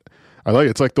like it.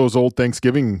 It's like those old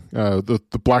Thanksgiving, the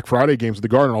Black Friday games at the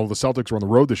Garden. All the Celtics were on the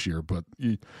road this year, but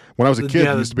when I was a kid,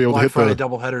 you used to be able to hit Friday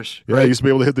doubleheaders. Yeah, right? I used to be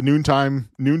able to hit the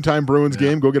noontime Bruins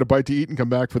game, go get a bite to eat, and come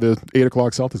back for the 8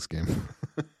 o'clock Celtics game.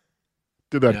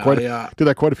 Did that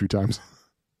quite a few times.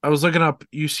 I was looking up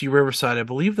UC Riverside. I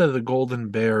believe they're the Golden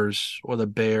Bears or the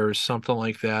Bears, something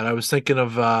like that. I was thinking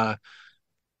of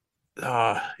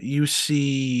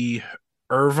UC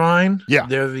Irvine. Yeah,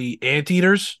 they're the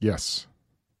Anteaters. Yes.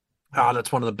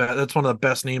 That's one of the best. That's one of the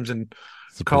best names in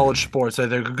college sports.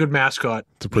 They're a good mascot.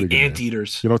 It's a pretty good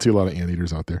Anteaters. You don't see a lot of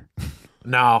Anteaters out there.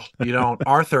 No, you don't.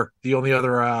 Arthur, the only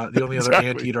other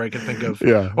Anteater I can think of.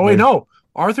 Yeah. Oh wait, no.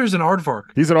 Arthur's an aardvark.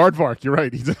 He's an aardvark. You're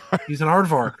right. He's an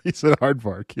aardvark. He's an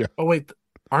aardvark. Yeah. Oh wait,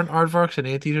 aren't aardvarks and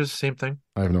anteaters the same thing?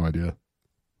 I have no idea.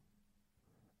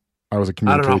 I was a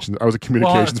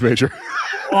communications major.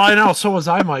 Well, I know. So was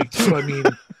I, Mike. Too. I mean,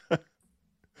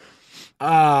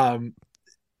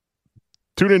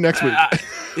 tune in next week.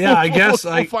 Yeah, I guess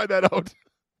we'll find that out.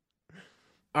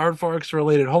 Aardvark's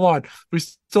related. Hold on, we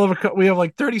still have we have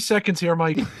like 30 seconds here,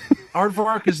 Mike.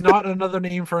 Aardvark is not another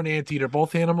name for an anteater.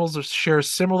 Both animals share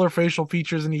similar facial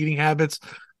features and eating habits,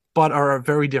 but are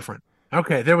very different.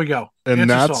 Okay, there we go. And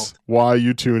that's why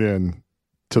you tune in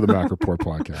to the Mac Report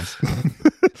podcast.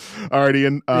 All right,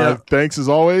 Ian. Thanks as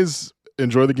always.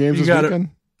 Enjoy the games this weekend.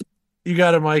 You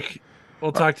got it, Mike.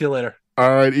 We'll talk to you later.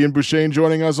 All right, Ian Bouchane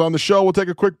joining us on the show. We'll take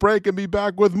a quick break and be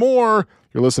back with more.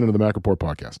 You're listening to the Mac Report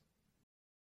podcast.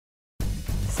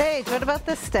 Sage, what about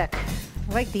this stick?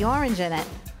 I like the orange in it.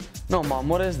 No, Mom,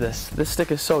 what is this? This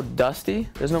stick is so dusty.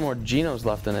 There's no more Genos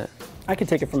left in it. I can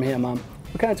take it from here, Mom.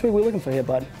 What kind of twig are we looking for here,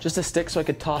 bud? Just a stick so I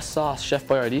could toss sauce Chef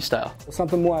Boyardee style.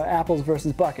 Something more apples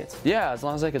versus buckets. Yeah, as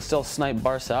long as I could still snipe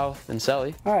Bar South and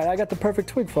Selly. All right, I got the perfect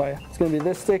twig for you. It's going to be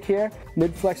this stick here,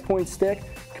 mid-flex point stick,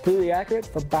 completely accurate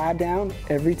for bar down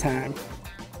every time.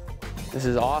 This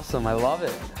is awesome. I love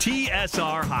it.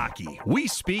 TSR Hockey. We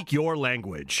speak your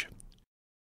language.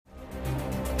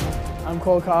 I'm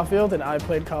Cole Caulfield, and I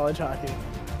played college hockey.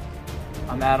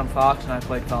 I'm Adam Fox, and I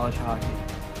played college hockey.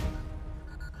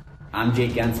 I'm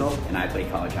Jake Gensel, and I played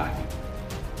college hockey.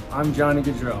 I'm Johnny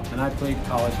Gaudreau, and I played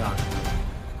college hockey.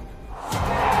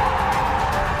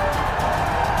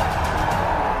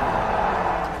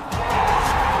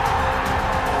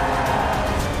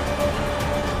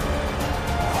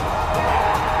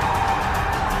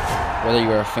 Whether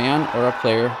you're a fan or a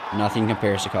player, nothing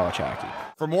compares to college hockey.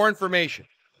 For more information,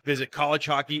 visit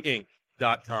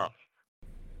collegehockeyinc.com.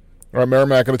 All right,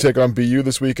 Merrimack going to take on BU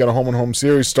this week on a home-and-home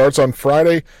series. Starts on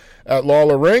Friday at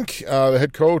Lawler Rink. The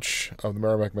head coach of the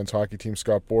Merrimack men's hockey team,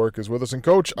 Scott Borek, is with us. And,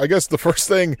 Coach, I guess the first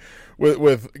thing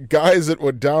with guys that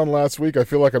went down last week, I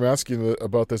feel like I'm asking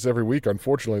about this every week,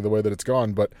 unfortunately, the way that it's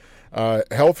gone. But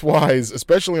health-wise,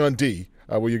 especially on D,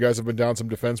 where you guys have been down some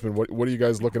defensemen, what are you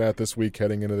guys looking at this week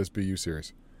heading into this BU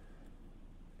series?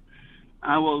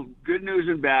 Well, good news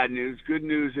and bad news. Good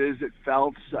news is that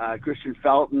Christian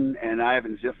Felton and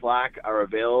Ivan Ziflak are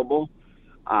available.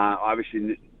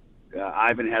 Obviously,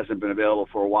 Ivan hasn't been available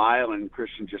for a while, and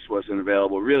Christian just wasn't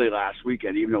available really last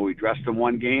weekend, even though we dressed him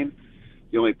one game.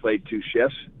 He only played 2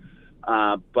 shifts.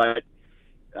 But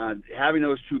having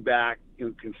those 2 back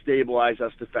can stabilize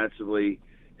us defensively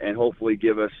and hopefully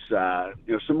give us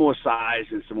some more size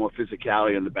and some more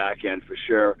physicality on the back end for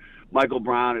sure. Michael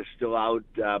Brown is still out,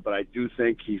 but I do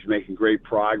think he's making great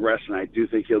progress, and I do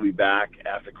think he'll be back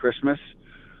after Christmas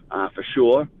for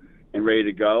sure and ready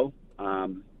to go.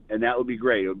 And that would be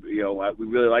great. We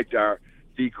really liked our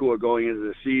D-core going into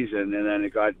the season, and then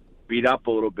it got beat up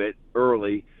a little bit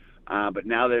early. But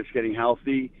now that it's getting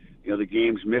healthy, the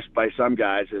games missed by some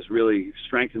guys has really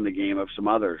strengthened the game of some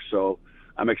others. So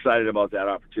I'm excited about that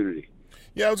opportunity.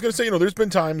 Yeah, I was going to say, there's been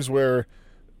times where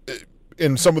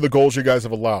in some of the goals you guys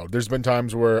have allowed. There's been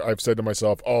times where I've said to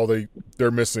myself,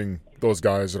 they're missing those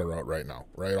guys that are out right now,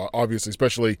 right? Obviously,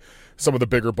 especially some of the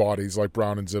bigger bodies like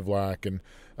Brown and Zivlak.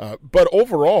 But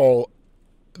overall,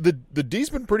 the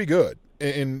D's been pretty good.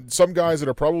 And some guys that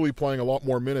are probably playing a lot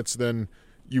more minutes than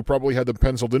you probably had them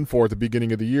penciled in for at the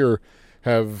beginning of the year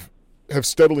have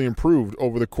steadily improved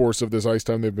over the course of this ice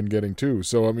time they've been getting too.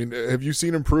 So, I mean, have you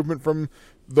seen improvement from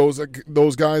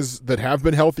those guys that have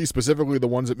been healthy, specifically the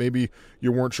ones that maybe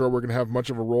you weren't sure were going to have much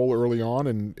of a role early on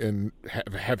and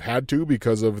have had to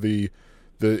because of the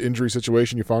injury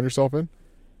situation you found yourself in?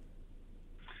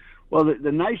 Well,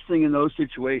 the nice thing in those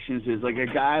situations is like a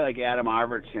guy like Adam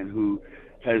Arvidsson who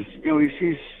has,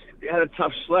 he's had a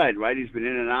tough sled, right? He's been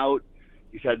in and out.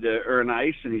 He's had to earn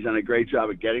ice, and he's done a great job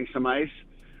of getting some ice.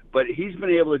 But he's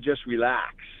been able to just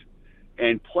relax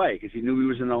and play because he knew he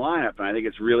was in the lineup, and I think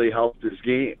it's really helped his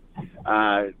game.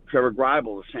 Trevor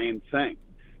Greibel, the same thing,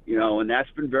 and that's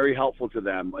been very helpful to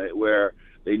them, where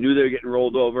they knew they were getting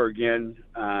rolled over again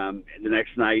the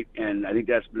next night, and I think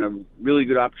that's been a really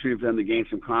good opportunity for them to gain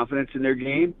some confidence in their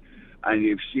game, and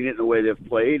you've seen it in the way they've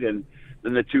played. And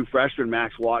then the two freshmen,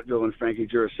 Max Wattville and Frankie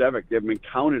Jurasevic, they've been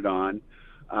counted on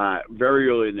very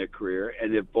early in their career,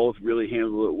 and they've both really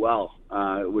handled it well,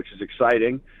 which is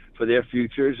exciting for their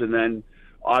futures. And then,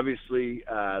 obviously,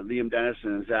 Liam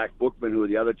Dennison and Zach Bookman, who are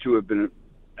the other two, have been,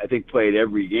 I think, played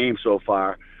every game so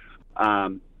far.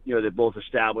 They're both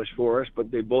established for us,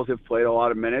 but they both have played a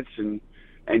lot of minutes and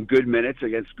good minutes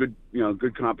against good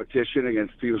competition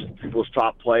against people's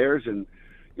top players, and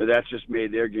that's just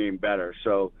made their game better.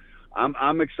 So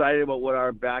I'm excited about what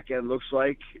our back end looks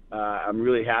like. I'm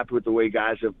really happy with the way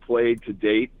guys have played to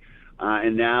date.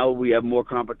 And now we have more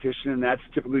competition, and that's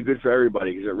typically good for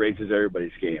everybody because it raises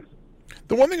everybody's game.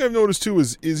 The one thing I've noticed, too,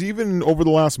 is even over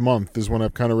the last month is when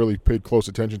I've kind of really paid close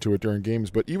attention to it during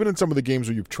games. But even in some of the games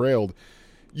where you've trailed,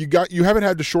 you haven't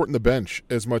had to shorten the bench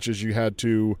as much as you had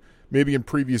to maybe in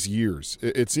previous years.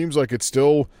 It seems like it's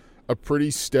still a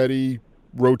pretty steady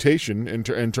rotation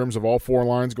in terms of all four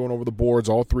lines going over the boards,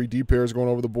 all three D pairs going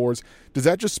over the boards. Does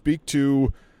that just speak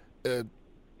to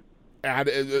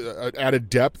added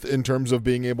depth in terms of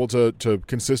being able to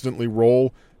consistently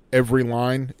roll every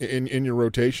line in your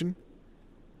rotation?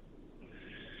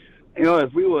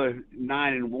 If we were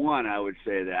 9-1, I would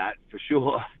say that for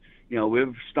sure.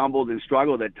 We've stumbled and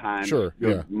struggled at times, sure,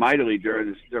 yeah, mightily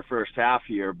during their first half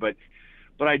here, but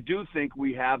I do think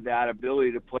we have that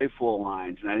ability to play full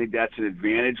lines, and I think that's an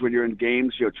advantage when you're in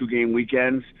games, 2-game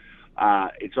weekends.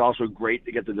 It's also great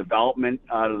to get the development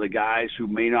out of the guys who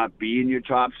may not be in your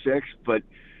top six, but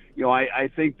I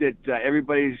think that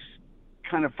everybody's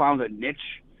kind of found a niche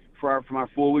from our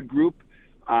forward group,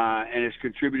 and has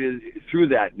contributed through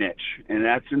that niche, and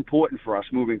that's important for us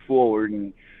moving forward.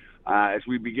 And as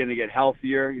we begin to get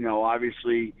healthier,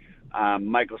 obviously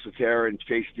Michael Sotera and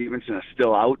Chase Stevenson are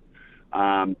still out,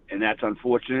 and that's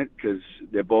unfortunate because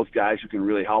they're both guys who can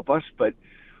really help us. But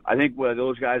I think where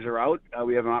those guys are out,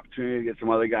 we have an opportunity to get some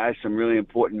other guys some really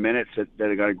important minutes that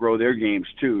are going to grow their games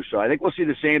too. So I think we'll see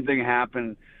the same thing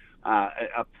happen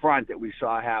up front that we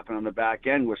saw happen on the back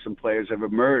end, where some players have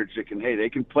emerged that they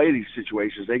can play these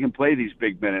situations, they can play these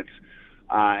big minutes,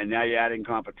 and now you're adding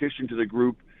competition to the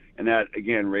group, and that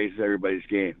again raises everybody's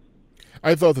game.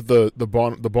 I thought that the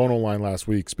Bono line last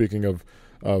week, speaking of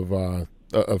some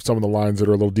of the lines that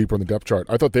are a little deeper in the depth chart,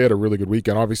 I thought they had a really good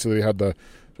weekend. Obviously, they had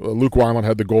Luke Weiland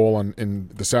had the goal in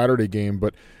the Saturday game,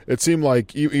 but it seemed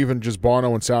like even just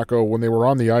Bono and Sacco, when they were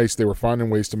on the ice, they were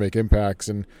finding ways to make impacts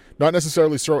and not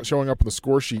necessarily showing up on the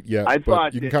score sheet yet,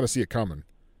 but you can kind of see it coming.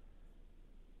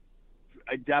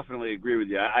 I definitely agree with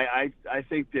you. I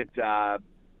think that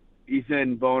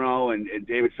Ethan Bono and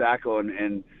David Sacco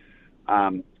and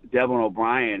Devin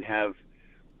O'Brien have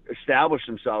established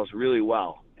themselves really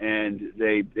well, and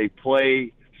they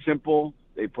play simple,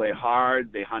 they play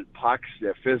hard, they hunt pucks,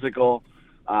 they're physical.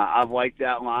 I've liked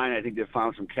that line. I think they've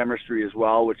found some chemistry as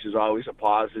well, which is always a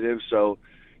positive. So,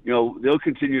 they'll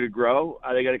continue to grow.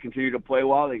 They got to continue to play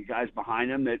well. They got guys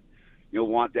behind them that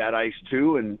want that ice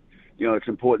too, and it's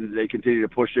important that they continue to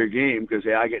push their game because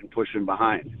they are getting pushed in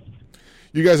behind.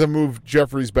 You guys have moved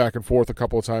Jeffries back and forth a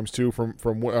couple of times too. From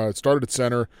started at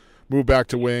center, moved back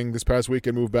to wing. This past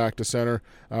weekend, moved back to center.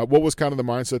 What was kind of the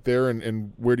mindset there,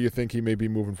 and where do you think he may be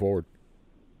moving forward?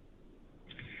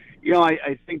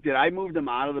 I think that I moved him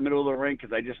out of the middle of the rink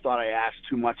because I just thought I asked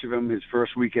too much of him his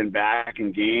first weekend back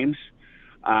in games.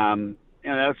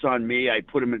 That's on me. I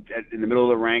put him in the middle of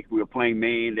the rink. We were playing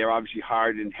Maine. They're obviously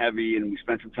hard and heavy, and we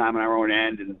spent some time on our own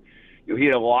end. And he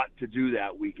had a lot to do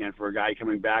that weekend for a guy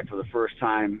coming back for the first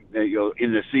time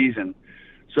in the season.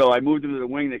 So I moved him to the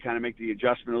wing to kind of make the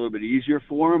adjustment a little bit easier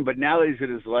for him. But now that he's at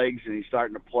his legs and he's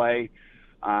starting to play,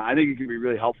 I think he can be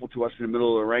really helpful to us in the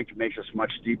middle of the rink. It makes us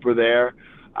much deeper there.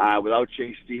 Without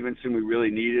Chase Stevenson, we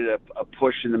really needed a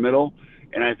push in the middle.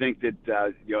 And I think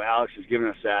that, Alex has given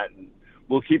us that. And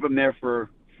we'll keep him there for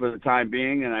the time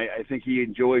being, and I think he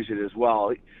enjoys it as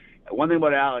well. One thing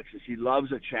about Alex is he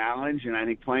loves a challenge, and I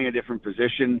think playing a different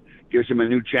position gives him a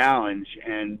new challenge,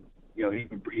 and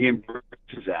he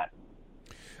embraces that.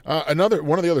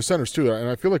 One of the other centers too, and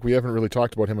I feel like we haven't really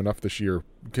talked about him enough this year,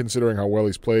 considering how well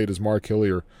he's played, is Mark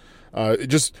Hillier.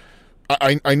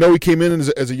 I know he came in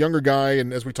as a younger guy,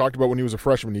 and as we talked about when he was a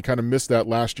freshman, he kind of missed that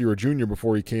last year or junior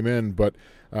before he came in. But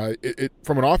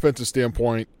from an offensive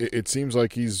standpoint, it seems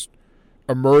like he's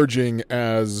emerging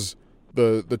as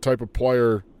the type of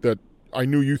player that I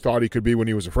knew you thought he could be when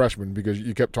he was a freshman, because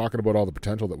you kept talking about all the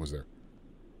potential that was there.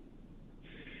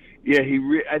 Yeah,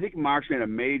 I think Mark's made a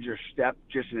major step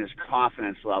just in his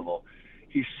confidence level.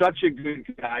 He's such a good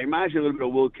guy. He reminds me a little bit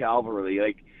of Will Calvary.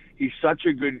 Like, he's such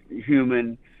a good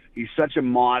human. He's such a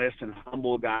modest and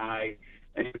humble guy,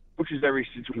 and he approaches every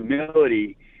situation with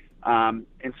humility. And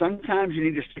sometimes you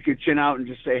need to stick your chin out and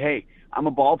just say, "Hey, I'm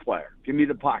a ball player. Give me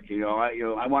the puck.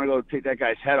 I want to go take that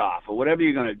guy's head off," or whatever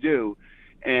you're going to do.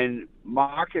 And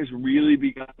Mark has really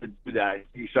begun to do that.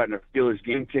 He's starting to feel his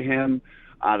game to him.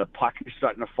 The puck is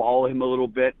starting to follow him a little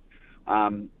bit.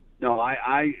 I'm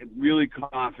really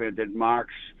confident that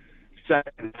Mark's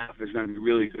second half is going to be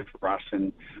really good for us,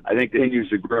 and I think he continues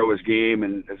to grow his game.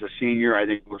 And as a senior, I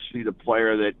think we'll see the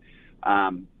player that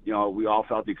we all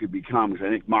felt he could become. Because I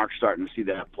think Mark's starting to see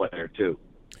that player too.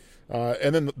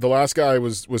 And then the last guy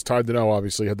was Ty Deneau.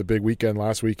 Obviously, had the big weekend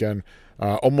last weekend.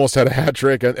 Almost had a hat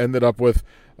trick and ended up with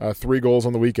 3 goals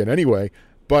on the weekend anyway.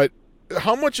 But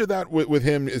how much of that with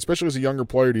him, especially as a younger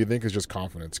player, do you think is just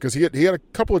confidence? Because he had a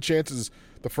couple of chances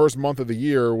the first month of the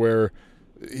year where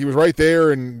he was right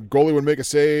there and goalie would make a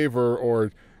save,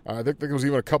 or I think there was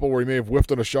even a couple where he may have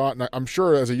whiffed on a shot. And I'm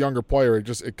sure as a younger player,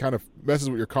 it kind of messes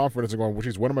with your confidence and going, well,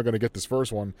 geez, when am I going to get this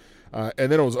first one? And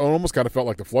then it almost kind of felt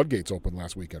like the floodgates opened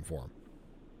last weekend for him.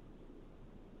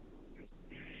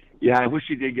 Yeah, I wish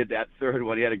he did get that third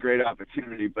one. He had a great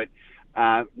opportunity. But,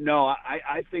 no,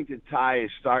 I think that Ty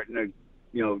is starting to,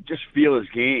 just feel his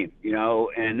game,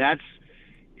 and that's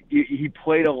 – he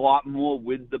played a lot more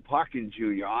with the puck in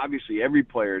junior. Obviously, every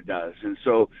player does. And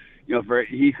so,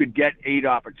 he could get 8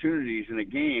 opportunities in a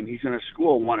game, he's going to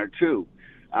score 1 or 2.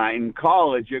 In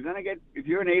college, you're going to get – if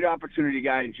you're an 8 opportunity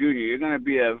guy in junior, you're going to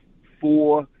be a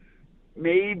 4,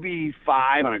 maybe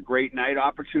 5 on a great night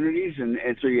opportunities. And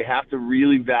so you have to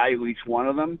really value each one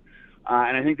of them.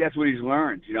 And I think that's what he's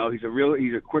learned.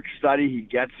 He's a quick study. He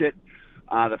gets it.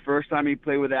 The first time he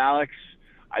played with Alex,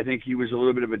 I think he was a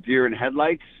little bit of a deer in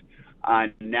headlights.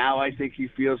 Now I think he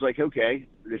feels like, okay,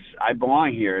 I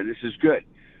belong here. This is good.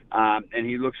 And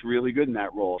he looks really good in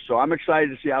that role. So I'm excited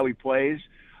to see how he plays.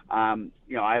 I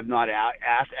have not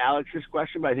asked Alex this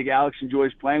question, but I think Alex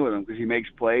enjoys playing with him because he makes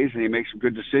plays and he makes some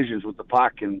good decisions with the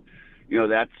puck. And,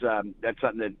 that's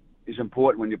something that is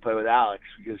important when you play with Alex,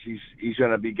 because he's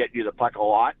going to be getting you the puck a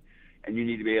lot, and you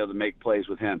need to be able to make plays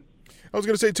with him. I was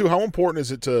going to say, too, how important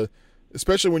is it to,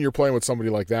 especially when you're playing with somebody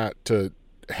like that, to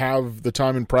have the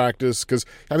time in practice? Because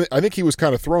I think he was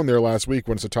kind of thrown there last week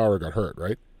when Satara got hurt,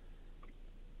 right?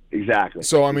 Exactly.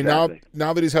 So, I mean, now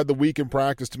that he's had the week in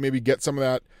practice to maybe get some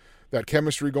of that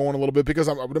chemistry going a little bit, because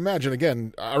I would imagine,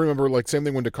 again, I remember, like, same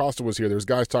thing when DaCosta was here. There was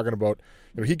guys talking about,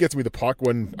 he gets me the puck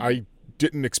when I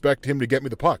didn't expect him to get me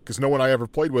the puck, because no one I ever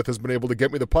played with has been able to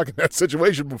get me the puck in that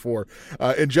situation before.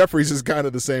 And Jeffries is kind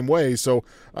of the same way. So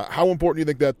how important do you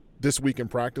think that this week in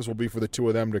practice will be for the two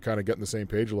of them to kind of get on the same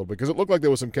page a little bit? Because it looked like there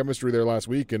was some chemistry there last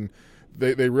week, and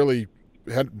they really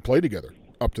hadn't played together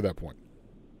up to that point.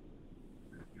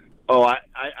 Oh, I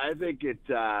think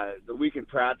the week in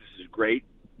practice is great.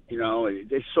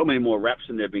 There's so many more reps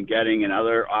than they've been getting and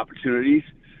other opportunities,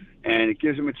 and it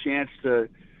gives them a chance to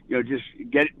just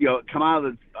come out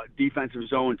of the defensive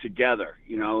zone together,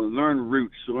 learn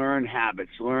routes, learn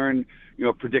habits, learn,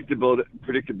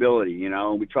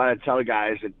 predictability. We try to tell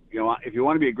guys that, if you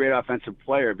want to be a great offensive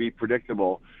player, be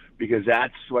predictable, because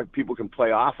that's what people can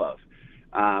play off of.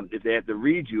 If they have to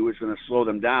read you, it's going to slow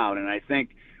them down. And I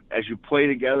think as you play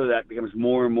together, that becomes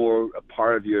more and more a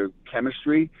part of your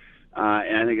chemistry.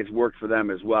 And I think it's worked for them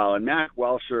as well. And Mac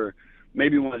Welcher,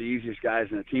 maybe one of the easiest guys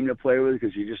in the team to play with,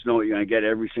 because you just know what you're going to get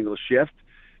every single shift.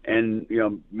 And,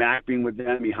 Mac being with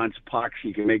them, he hunts pucks,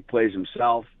 he can make plays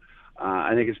himself.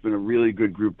 I think it's been a really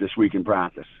good group this week in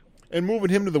practice. And moving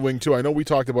him to the wing, too. I know we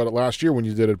talked about it last year when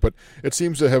you did it, but it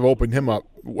seems to have opened him up,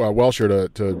 Welcher,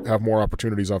 to have more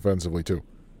opportunities offensively, too.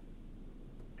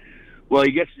 Well,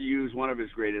 he gets to use one of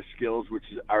his greatest skills, which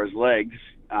are his legs.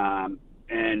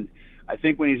 And I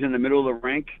think when he's in the middle of the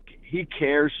rink, he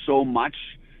cares so much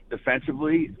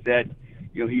defensively that,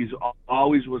 he's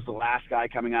always was the last guy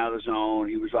coming out of the zone.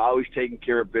 He was always taking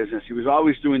care of business. He was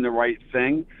always doing the right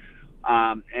thing.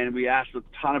 And we asked a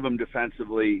ton of him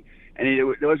defensively, and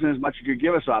there wasn't as much he could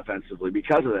give us offensively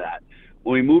because of that.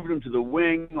 When we moved him to the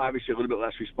wing, obviously a little bit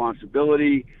less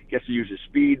responsibility, gets to use his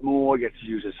speed more, gets to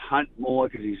use his hunt more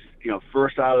because he's,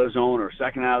 first out of the zone or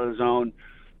second out of the zone.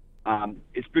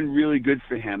 It's been really good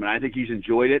for him, and I think he's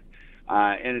enjoyed it.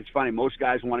 And it's funny, most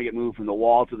guys want to get moved from the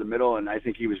wall to the middle, and I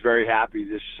think he was very happy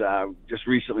just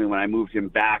recently when I moved him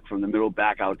back from the middle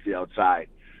back out to the outside.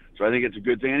 So I think it's a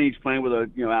good thing. And he's playing with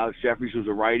Alex Jeffries, who's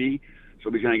a righty, so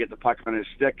he's going to get the puck on his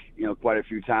stick, quite a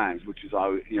few times, which is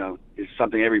always, is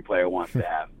something every player wants to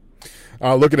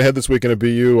have. Looking ahead this weekend at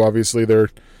BU, obviously their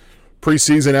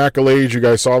preseason accolades. You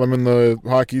guys saw them in the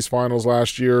Hockey East finals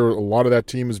last year. A lot of that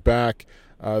team is back.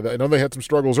 I know they had some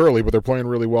struggles early, but they're playing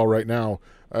really well right now.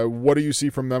 What do you see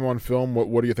from them on film?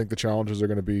 What do you think the challenges are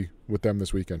going to be with them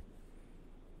this weekend?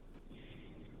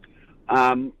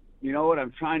 You know what?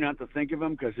 I'm trying not to think of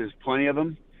them because there's plenty of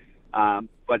them.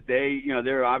 But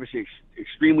they're obviously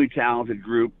extremely talented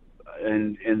group,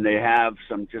 and they have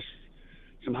some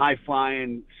high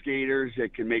flying skaters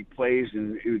that can make plays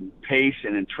in pace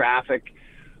and in traffic.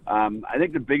 I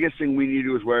think the biggest thing we need to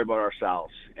do is worry about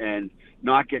ourselves and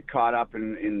not get caught up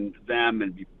in them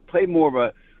and play more of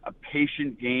a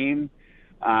patient game.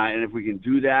 And if we can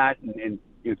do that and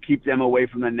keep them away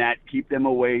from the net, keep them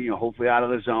away, hopefully out of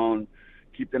the zone,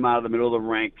 keep them out of the middle of the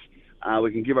rink,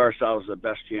 we can give ourselves the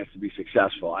best chance to be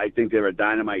successful. I think they're a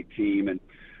dynamite team, and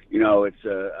it's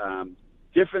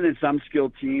different than some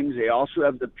skilled teams. They also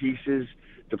have the pieces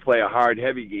to play a hard,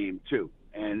 heavy game too,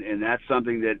 and that's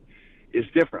something that is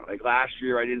different. Like last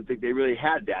year, I didn't think they really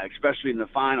had that, especially in the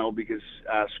final because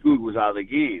Skoog was out of the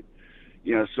game.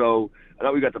 So I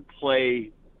thought we got to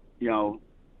play,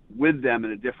 with them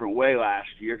in a different way last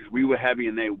year because we were heavy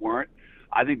and they weren't.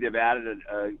 I think they've added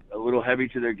a little heavy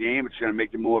to their game. It's going to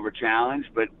make them more of a challenge.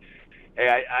 But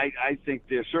hey, I think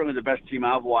they're certainly the best team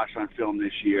I've watched on film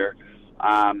this year,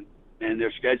 and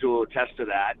their schedule will attest to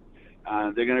that.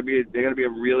 They're going to be a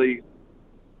really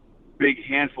big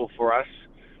handful for us.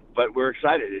 But we're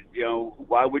excited.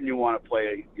 Why wouldn't you want to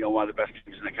play one of the best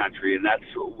teams in the country? And that's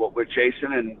what we're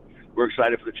chasing, and we're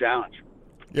excited for the challenge.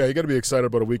 Yeah, you got to be excited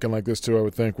about a weekend like this too. I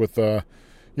would think with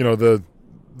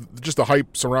just the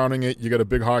hype surrounding it. You got a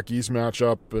big Hockey East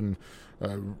matchup and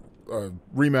a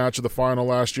rematch of the final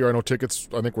last year. I know tickets,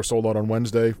 I think, were sold out on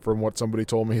Wednesday from what somebody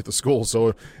told me at the school.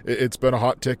 So it's been a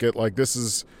hot ticket. Like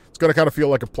it's going to kind of feel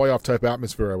like a playoff type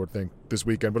atmosphere, I would think, this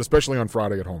weekend, but especially on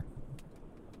Friday at home.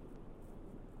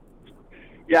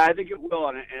 Yeah, I think it will,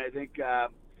 and I think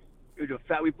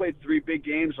we played 3 big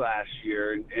games last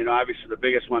year, and obviously the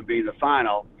biggest one being the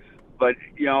final. But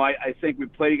I think we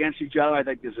played against each other. I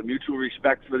think there's a mutual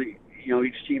respect for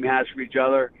each team has for each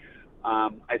other.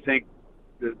 I think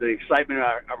the excitement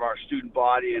of our student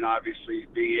body, and obviously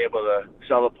being able to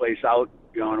sell the place out,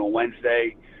 on a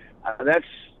Wednesday,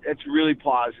 that's really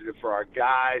positive for our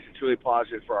guys. It's really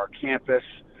positive for our campus.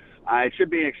 It should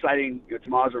be an exciting.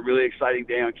 Tomorrow's a really exciting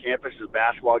day on campus. There's a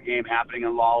basketball game happening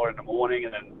in Lawler in the morning,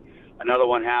 and then another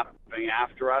one happening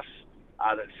after us.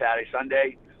 That's Saturday,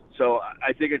 Sunday. So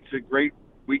I think it's a great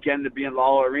weekend to be in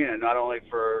Lawler Arena, not only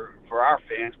for our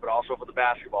fans, but also for the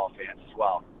basketball fans as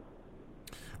well.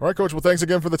 All right, Coach. Well, thanks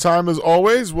again for the time as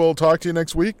always. We'll talk to you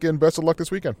next week, and best of luck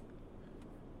this weekend.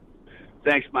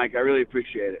 Thanks, Mike. I really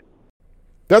appreciate it.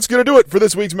 That's going to do it for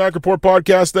this week's Mac Report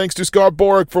podcast. Thanks to Scott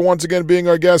Borek for once again being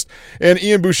our guest, and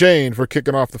Ian Bouchane for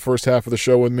kicking off the first half of the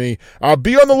show with me.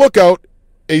 Be on the lookout.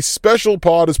 A special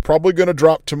pod is probably going to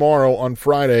drop tomorrow on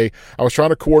Friday. I was trying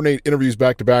to coordinate interviews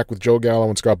back-to-back with Joe Gallo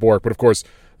and Scott Borek, but of course,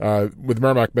 with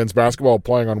Merrimack men's basketball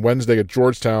playing on Wednesday at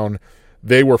Georgetown,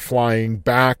 they were flying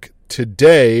back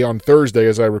today on Thursday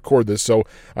as I record this, so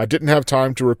I didn't have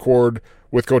time to record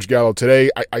with Coach Gallo today.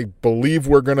 I believe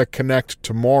we're going to connect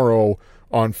tomorrow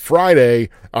on Friday,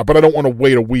 but I don't want to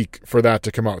wait a week for that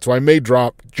to come out. So I may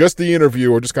drop just the interview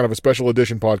or just kind of a special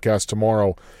edition podcast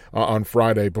tomorrow on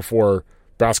Friday before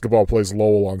basketball plays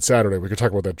Lowell on Saturday. We could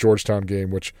talk about that Georgetown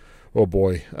game, which, oh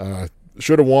boy,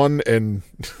 should have won and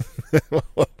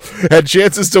had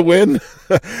chances to win,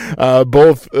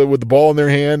 both with the ball in their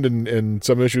hand and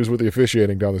some issues with the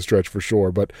officiating down the stretch for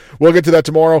sure. But we'll get to that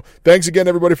tomorrow. Thanks again,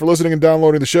 everybody, for listening and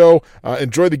downloading the show.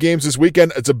 Enjoy the games this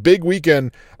weekend. It's a big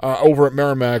weekend over at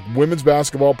Merrimack. Women's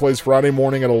basketball plays Friday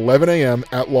morning at 11 a.m.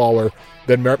 at Lawler.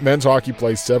 Then men's hockey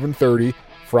plays 7:30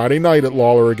 Friday night at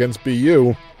Lawler against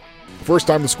BU. First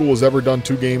time the school has ever done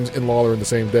 2 games in Lawler in the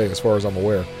same day, as far as I'm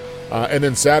aware. And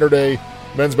then Saturday,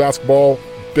 men's basketball,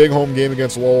 big home game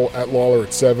against Lowell at Lawler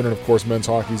at 7, and of course men's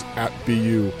hockey's at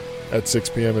BU at 6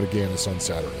 p.m. and again it's on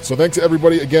Saturday. So thanks to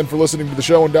everybody again for listening to the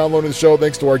show and downloading the show.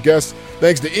 Thanks to our guests.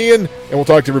 Thanks to Ian, and we'll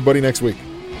talk to everybody next week.